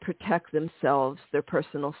really protect themselves, their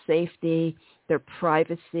personal safety, their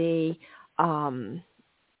privacy,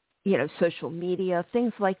 social media,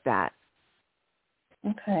 things like that.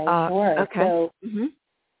 Okay, sure. Okay.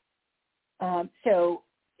 So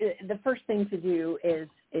the first thing to do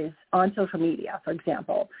is on social media, for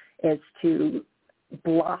example, is to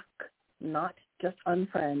block, not just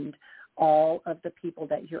unfriend, all of the people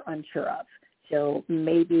that you're unsure of. So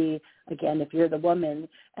maybe, again, if you're the woman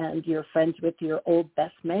and you're friends with your old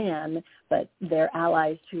best man, but they're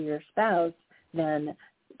allies to your spouse, then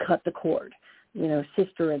cut the cord.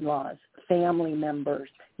 Sister-in-laws, family members.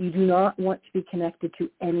 You do not want to be connected to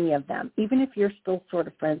any of them. Even if you're still sort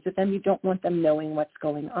of friends with them, you don't want them knowing what's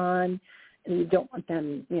going on, and you don't want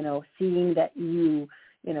them, seeing that you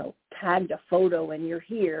tagged a photo and you're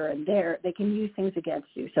here and there. They can use things against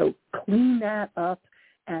you. So clean that up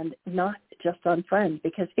and not just unfriend,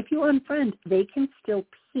 because if you unfriend, they can still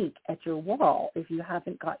peek at your wall if you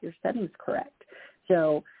haven't got your settings correct.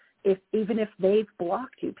 So even if they've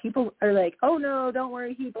blocked you, people are like, oh, no, don't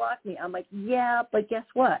worry, he blocked me. I'm like, yeah, but guess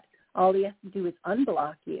what? All he has to do is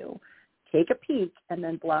unblock you, take a peek, and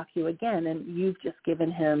then block you again, and you've just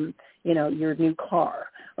given him, your new car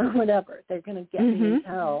or whatever. They're going to get the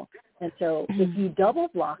intel. And so if you double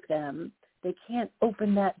block them, they can't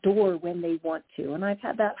open that door when they want to. And I've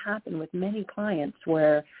had that happen with many clients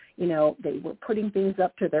where, they were putting things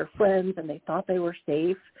up to their friends and they thought they were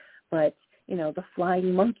safe, but the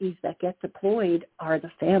flying monkeys that get deployed are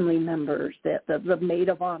the family members, the maid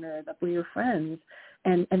of honor, your friends.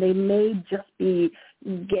 And they may just be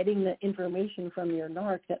getting the information from your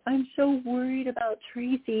narc that I'm so worried about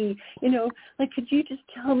Tracy, could you just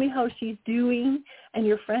tell me how she's doing? And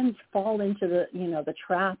your friends fall into the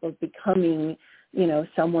trap of becoming,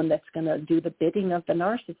 someone that's going to do the bidding of the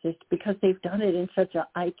narcissist because they've done it in such a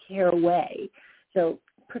I care way. So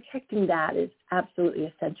protecting that is absolutely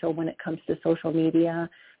essential when it comes to social media.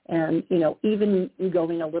 And, even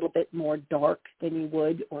going a little bit more dark than you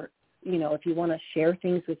would, or if you want to share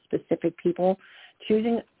things with specific people,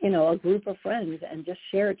 choosing, a group of friends and just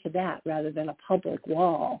share it to that rather than a public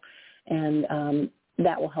wall. And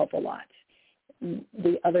that will help a lot.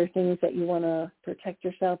 The other things that you want to protect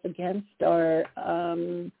yourself against are,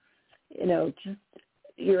 just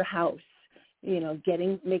your house,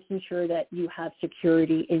 making sure that you have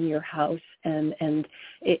security in your house. And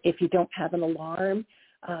if you don't have an alarm,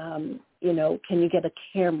 can you get a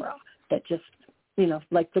camera that just,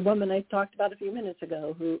 like the woman I talked about a few minutes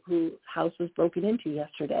ago who house was broken into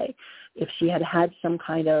yesterday. If she had some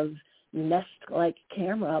kind of Nest-like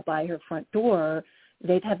camera by her front door,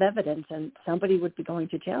 they'd have evidence and somebody would be going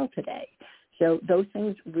to jail today. So those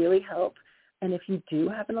things really help. And if you do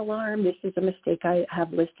have an alarm, this is a mistake I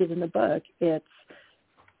have listed in the book. It's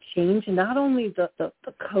change not only the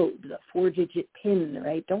code, the 4-digit PIN,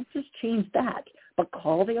 right? Don't just change that, but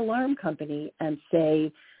call the alarm company and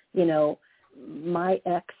say, my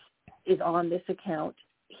ex is on this account.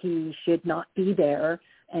 He should not be there.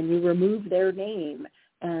 And you remove their name.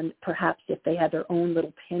 And perhaps if they had their own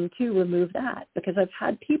little PIN too, remove that. Because I've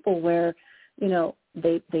had people where,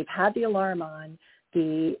 they've had the alarm on,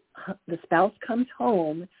 the spouse comes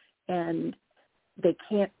home and they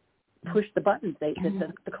can't push the buttons.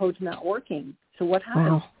 The code's not working. So what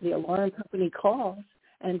happens? Wow. The alarm company calls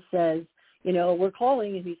and says, we're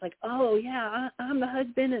calling. And he's like, oh, yeah, I'm the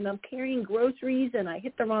husband and I'm carrying groceries and I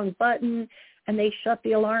hit the wrong button. And they shut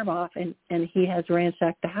the alarm off and he has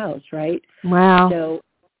ransacked the house, right? Wow. So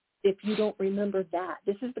if you don't remember that,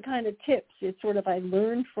 this is the kind of tips. It's sort of I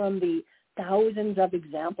learned from the thousands of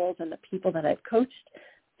examples and the people that I've coached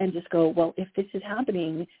and just go, well, if this is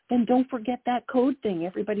happening, then don't forget that code thing.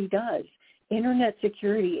 Everybody does. Internet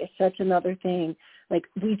security is such another thing. Like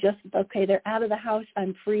they're out of the house.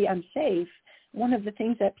 I'm free. I'm safe. One of the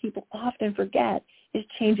things that people often forget is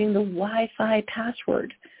changing the Wi-Fi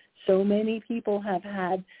password. So many people have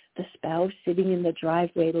had the spouse sitting in the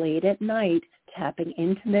driveway late at night, tapping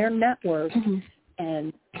into their network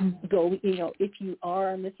and go, if you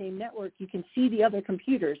are on the same network, you can see the other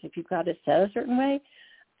computers if you've got it set a certain way.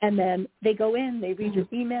 And then they go in, they read your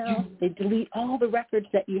email, they delete all the records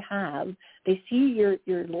that you have. They see your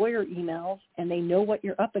lawyer emails and they know what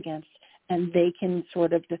you're up against and they can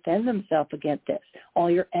sort of defend themselves against this.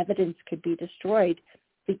 All your evidence could be destroyed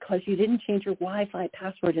because you didn't change your Wi-Fi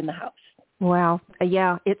password in the house. Wow.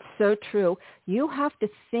 Yeah, it's so true. You have to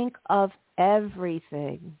think of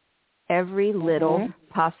everything, every little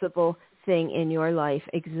possible thing in your life.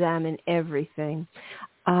 Examine everything.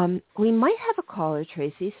 We might have a caller,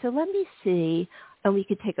 Tracy, so let me see, and we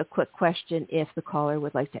could take a quick question if the caller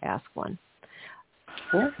would like to ask one.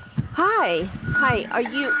 Sure. Hi. Are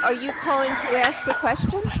you calling to ask a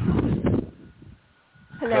question?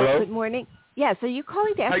 Hello. Good morning. Yes, are you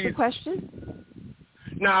calling to ask a question?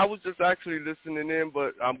 No, I was just actually listening in,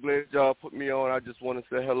 but I'm glad y'all put me on. I just want to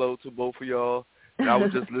say hello to both of y'all. I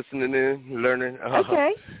was just listening in, learning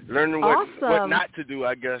what not to do,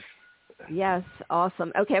 I guess. Yes,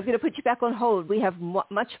 awesome. Okay, I'm going to put you back on hold. We have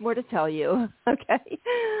much more to tell you. Okay?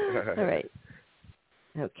 All right.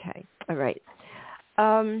 Okay. All right.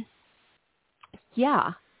 And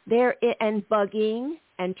bugging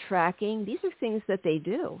and tracking, these are things that they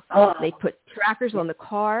do. Oh. They put trackers on the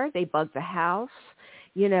car. They bug the house.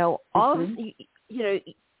 You'll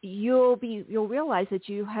realize that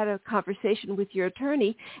you had a conversation with your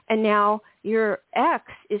attorney, and now your ex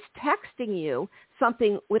is texting you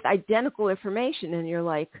something with identical information, and you're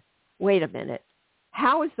like, wait a minute,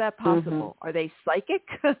 how is that possible? Are they psychic?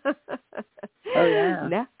 Oh,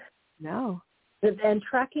 yeah. No. And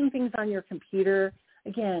tracking things on your computer,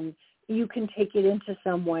 again, you can take it into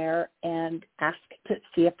somewhere and ask to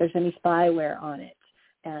see if there's any spyware on it.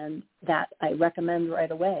 And that I recommend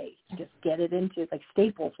right away. Just get it into, like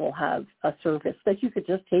Staples will have a service that you could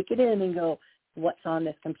just take it in and go, what's on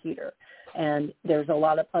this computer? And there's a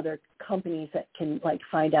lot of other companies that can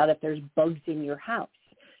find out if there's bugs in your house.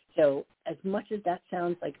 So as much as that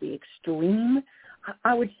sounds like the extreme,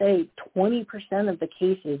 I would say 20% of the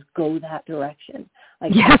cases go that direction. I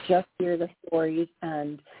just hear the stories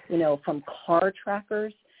and, from car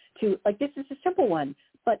trackers to, this is a simple one.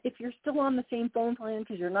 But if you're still on the same phone plan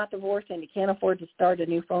because you're not divorced and you can't afford to start a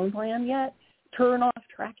new phone plan yet, turn off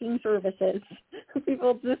tracking services.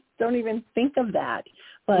 People just don't even think of that.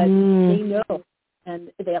 But they know,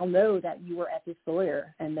 and they'll know that you were at this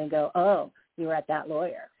lawyer, and they go, oh, you were at that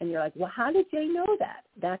lawyer. And you're like, well, how did they know that?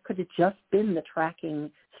 That could have just been the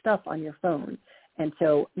tracking stuff on your phone. And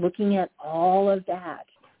so looking at all of that,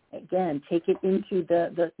 again, take it into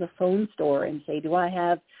the phone store and say, do I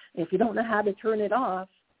have, if you don't know how to turn it off,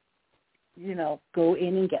 go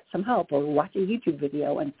in and get some help or watch a YouTube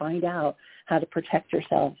video and find out how to protect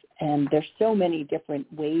yourself. And there's so many different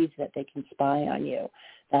ways that they can spy on you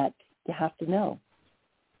that you have to know.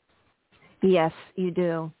 Yes, you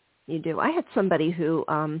do. You do. I had somebody who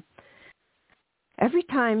every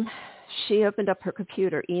time she opened up her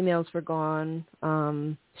computer, emails were gone.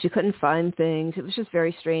 She couldn't find things. It was just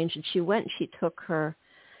very strange. And she went and she took her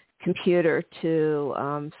computer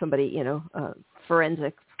to somebody, a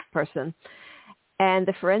forensic person. And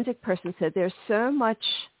the forensic person said, there's so much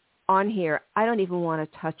on here, I don't even want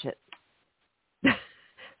to touch it.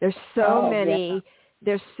 There's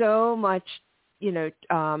there's so much,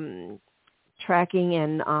 tracking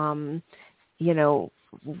and,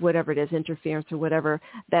 whatever it is, interference or whatever,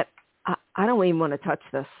 that I don't don't even want to touch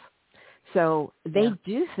this. So they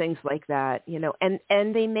do things like that,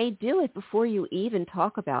 and they may do it before you even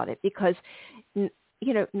talk about it because,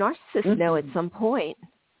 narcissists know at some point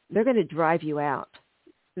they're going to drive you out.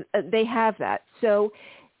 They have that. So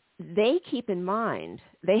they keep in mind,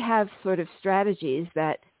 they have sort of strategies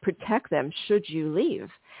that protect them should you leave.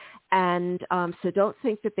 And so don't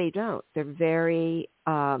think that they don't. They're very,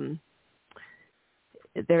 they're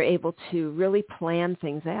able to really plan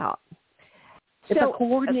things out. It's a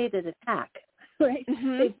coordinated attack, right?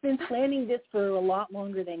 Mm-hmm. They've been planning this for a lot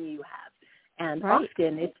longer than you have. And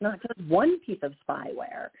often it's not just one piece of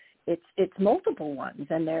spyware. It's multiple ones,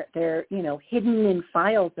 and they're hidden in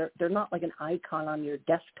files. They're not like an icon on your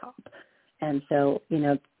desktop. And so,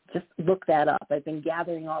 just look that up. I've been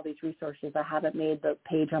gathering all these resources. I haven't made the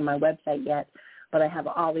page on my website yet, but I have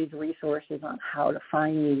all these resources on how to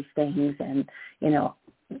find these things. And,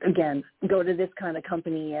 again, go to this kind of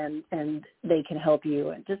company and they can help you,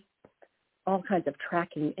 and just all kinds of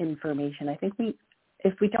tracking information. I think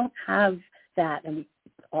if we don't have that and we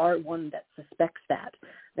are one that suspects that,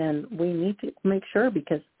 then we need to make sure,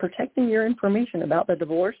 because protecting your information about the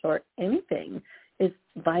divorce or anything is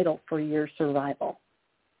vital for your survival.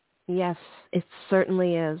 Yes, it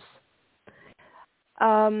certainly is.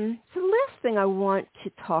 So the last thing I want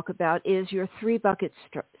to talk about is your 3-bucket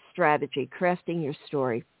strategy, crafting your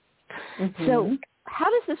story. Mm-hmm. So how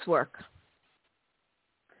does this work?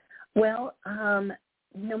 Well,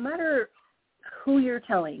 no matter who you're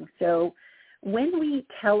telling. So when we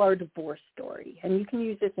tell our divorce story, and you can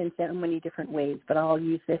use this in so many different ways, but I'll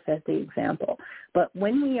use this as the example. But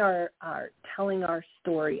when we are telling our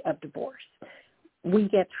story of divorce, we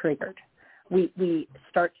get triggered. We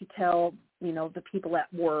start to tell, the people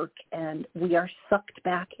at work, and we are sucked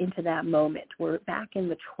back into that moment. We're back in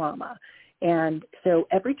the trauma. And so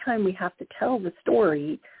every time we have to tell the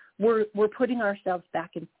story, we're putting ourselves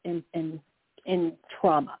back in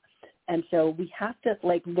trauma. And so we have to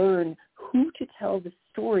learn who to tell the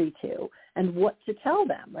story to and what to tell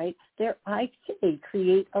them, right? I say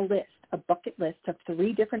create a bucket list of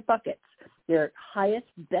 3 different buckets. Your highest,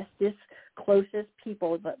 bestest, closest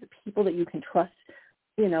people, the people that you can trust,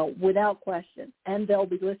 without question, and they'll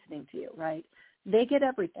be listening to you, right? They get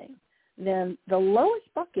everything. Then the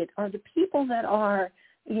lowest bucket are the people that are,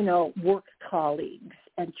 work colleagues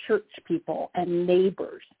and church people and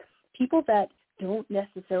neighbors, people that don't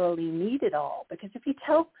necessarily need it all. Because if you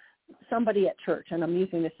tell somebody at church, and I'm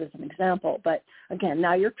using this as an example, but again,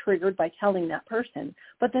 now you're triggered by telling that person,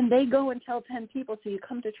 but then they go and tell 10 people, so you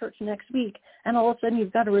come to church next week, and all of a sudden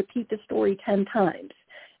you've got to repeat the story 10 times.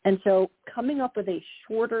 And so coming up with a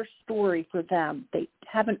shorter story for them, they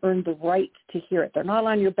haven't earned the right to hear it. They're not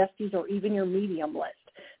on your besties or even your medium list.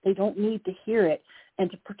 They don't need to hear it. And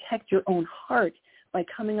to protect your own heart by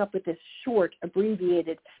coming up with this short,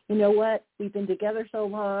 abbreviated, you know what, we've been together so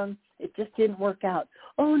long, it just didn't work out.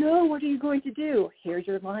 Oh, no, what are you going to do? Here's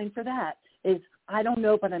your line for that is, I don't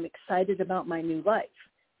know, but I'm excited about my new life.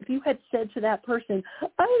 If you had said to that person,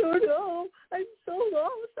 I don't know, I'm so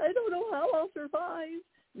lost, I don't know how I'll survive,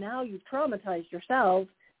 now you've traumatized yourself.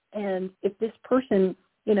 And if this person,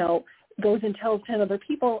 goes and tells 10 other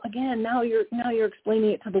people, again, now you're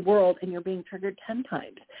explaining it to the world, and you're being triggered 10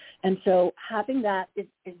 times. And so having that is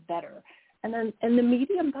better. And then in the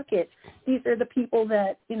medium bucket, these are the people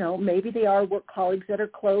that, maybe they are work colleagues that are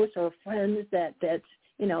close, or friends that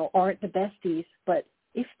aren't the besties, but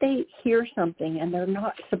if they hear something and they're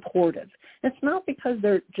not supportive, it's not because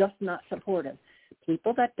they're just not supportive.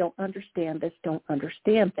 People that don't understand this don't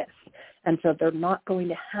understand this. And so they're not going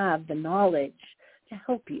to have the knowledge to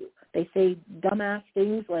help you. They say dumbass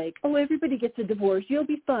things like, oh, everybody gets a divorce, you'll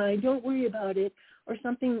be fine, don't worry about it, or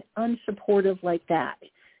something unsupportive like that.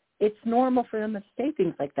 It's normal for them to say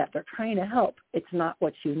things like that. They're trying to help. It's not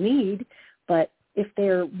what you need, but if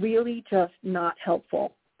they're really just not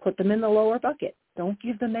helpful, put them in the lower bucket. Don't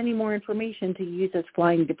give them any more information to use as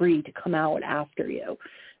flying debris to come out after you,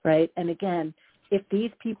 right? And again, if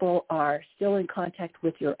these people are still in contact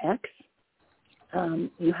with your ex,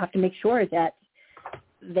 you have to make sure that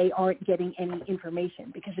they aren't getting any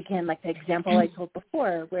information. Because again, like the example I told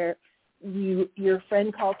before, where your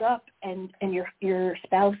friend calls up and your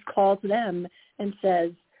spouse calls them and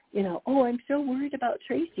says, oh, I'm so worried about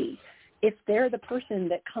Tracy. If they're the person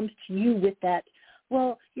that comes to you with that,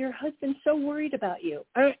 well, your husband's so worried about you,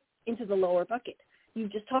 into the lower bucket. You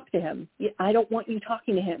just talk to him. I don't want you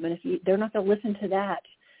talking to him. And if they're not going to listen to that,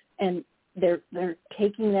 and they're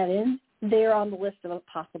taking that in, they're on the list of a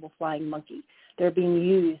possible flying monkey. They're being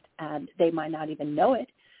used, and they might not even know it,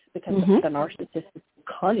 because the narcissist is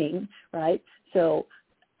cunning, right? So,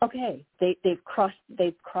 okay, they've crossed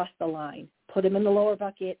the line. put them in the lower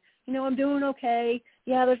bucket. I'm doing okay.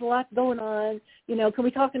 Yeah, there's a lot going on. Can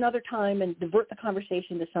we talk another time, and divert the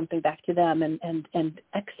conversation to something back to them and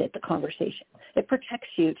exit the conversation. It protects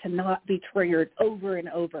you to not be triggered over and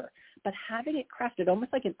over. But having it crafted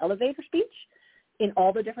almost like an elevator speech in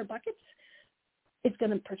all the different buckets, it's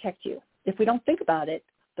going to protect you. If we don't think about it,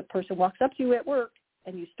 the person walks up to you at work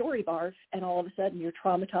and you story barf, and all of a sudden you're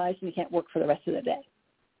traumatized and you can't work for the rest of the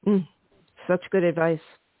day. Such good advice.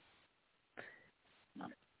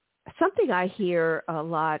 Something I hear a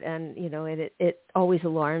lot, and, it always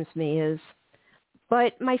alarms me is,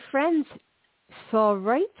 but my friends saw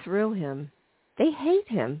right through him. They hate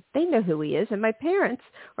him. They know who he is. And my parents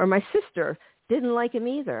or my sister didn't like him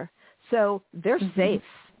either. So they're safe.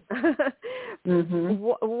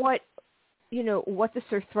 What the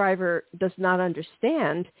Sur-thrivor does not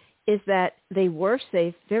understand is that they were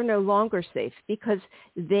safe. They're no longer safe because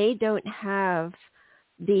they don't have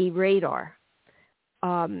the radar.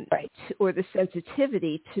 Or the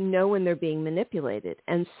sensitivity to know when they're being manipulated.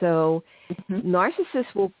 And so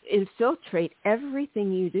narcissists will infiltrate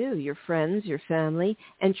everything you do, your friends, your family,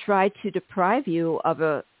 and try to deprive you of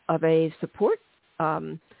a support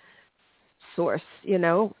source.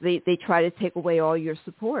 They try to take away all your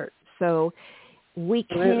support. So we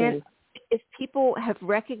can't, if people have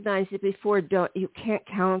recognized it before, you can't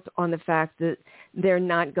count on the fact that they're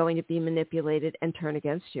not going to be manipulated and turn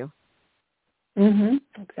against you.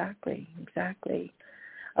 Exactly.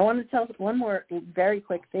 I want to tell one more very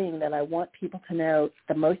quick thing that I want people to know.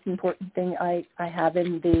 The most important thing I have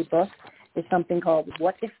in the book is something called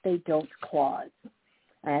 "What If They Don't" clause.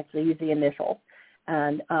 I actually use the initial,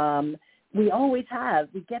 and we always have.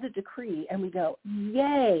 We get a decree and we go,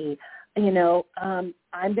 "Yay!"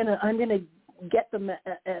 I'm gonna get them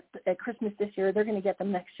at Christmas this year. They're gonna get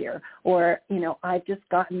them next year, or I've just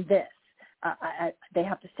gotten this. They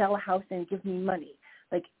have to sell a house and give me money.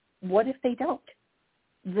 Like, what if they don't?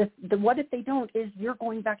 The what if they don't is you're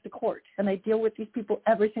going back to court. And I deal with these people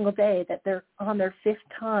every single day that they're on their fifth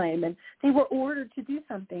time and they were ordered to do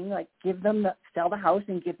something like sell the house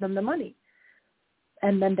and give them the money.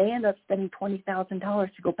 And then they end up spending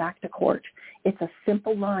 $20,000 to go back to court. It's a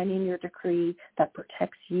simple line in your decree that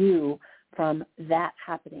protects you from that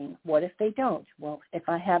happening. What if they don't? Well, if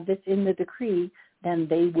I have this in the decree, then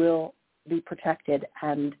they will be protected,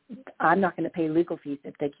 and I'm not going to pay legal fees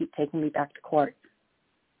if they keep taking me back to court.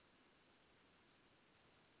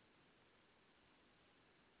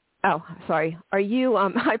 Oh, sorry. Are you,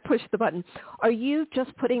 I pushed the button. Are you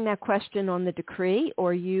just putting that question on the decree,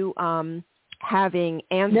 or are you having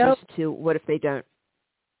answers to what if they don't?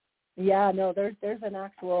 Yeah, no, there's an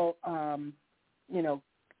actual,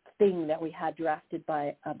 thing that we had drafted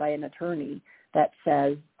by an attorney that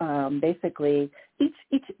says basically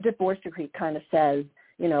each divorce decree kind of says,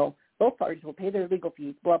 both parties will pay their legal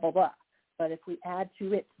fees, blah, blah, blah. But if we add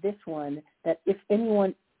to it this one, that if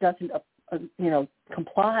anyone doesn't,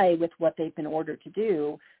 comply with what they've been ordered to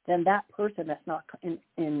do, then that person that's not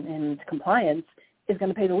in compliance is going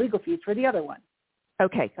to pay the legal fees for the other one.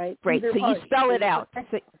 Okay, right? Great. Either so party. You spell it out.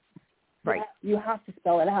 Right. You have to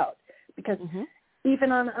spell it out because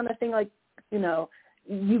even on a thing like,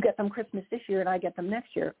 you get them Christmas this year and I get them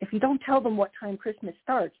next year. If you don't tell them what time Christmas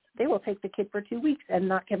starts, they will take the kid for 2 weeks and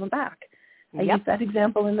not give them back. I use that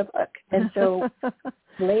example in the book. And so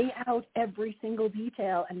lay out every single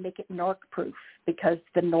detail and make it NARC-proof, because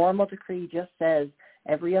the normal decree just says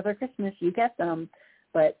every other Christmas you get them,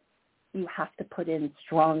 but you have to put in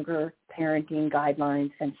stronger parenting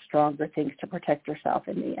guidelines and stronger things to protect yourself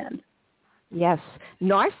in the end. Yes.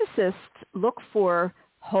 Narcissists look for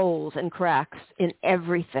holes and cracks in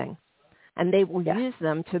everything, and they will use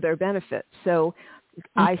them to their benefit. So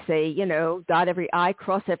I say, dot every I,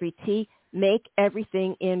 cross every T, make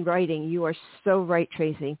everything in writing. You are so right,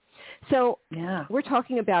 Tracy. So we're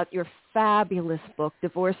talking about your fabulous book,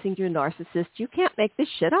 Divorcing Your Narcissist. You can't make this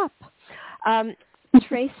shit up.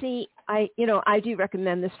 Tracy, I do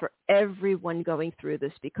recommend this for everyone going through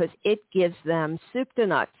this, because it gives them soup to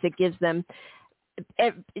nuts. It gives them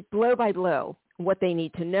blow by blow what they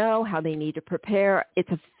need to know, how they need to prepare. It's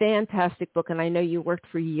a fantastic book, and I know you worked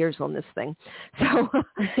for years on this thing. So,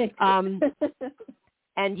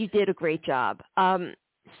 and you did a great job.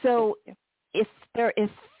 So if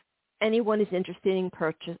anyone is interested in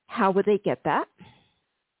purchase, how would they get that?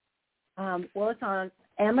 Well, it's on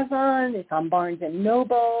Amazon, it's on Barnes &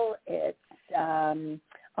 Noble, it's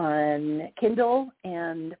on Kindle,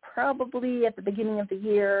 and probably at the beginning of the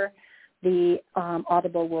year, the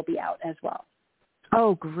Audible will be out as well.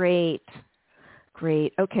 Oh, great.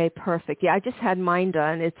 Okay, perfect. Yeah, I just had mine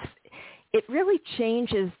done. it really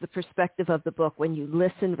changes the perspective of the book when you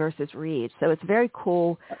listen versus read. So it's a very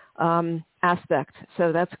cool aspect.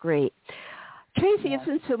 So that's great. Tracy, It's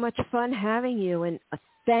been so much fun having you, and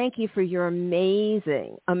thank you for your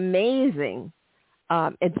amazing, amazing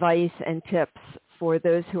advice and tips for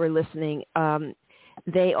those who are listening.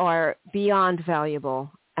 They are beyond valuable,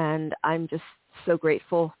 and I'm just so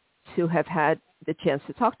grateful to have had the chance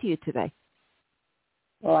to talk to you today.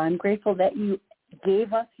 Well, I'm grateful that you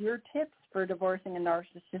gave us your tips for divorcing a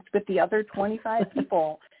narcissist with the other 25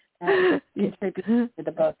 people and contributing to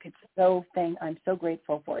the book. I'm so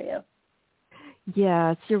grateful for you.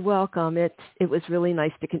 Yes, you're welcome. It was really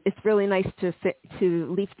nice to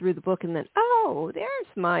leaf through the book and then, there's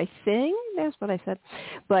my thing. There's what I said.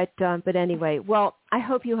 But anyway, well, I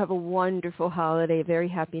hope you have a wonderful holiday, a very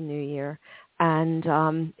happy New Year, and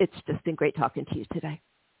it's just been great talking to you today.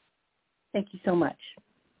 Thank you so much.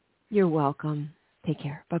 You're welcome. Take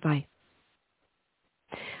care. Bye-bye.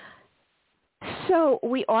 So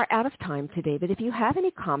we are out of time today, but if you have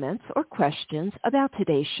any comments or questions about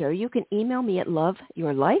today's show, you can email me at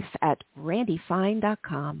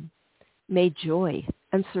loveyourlife@randyfine.com. May joy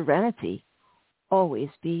and serenity always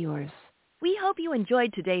be yours. We hope you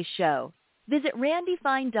enjoyed today's show. Visit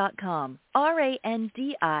randyfine.com,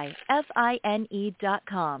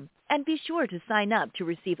 RANDIFINE.com, and be sure to sign up to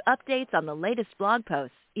receive updates on the latest blog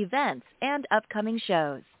posts, events, and upcoming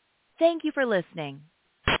shows. Thank you for listening.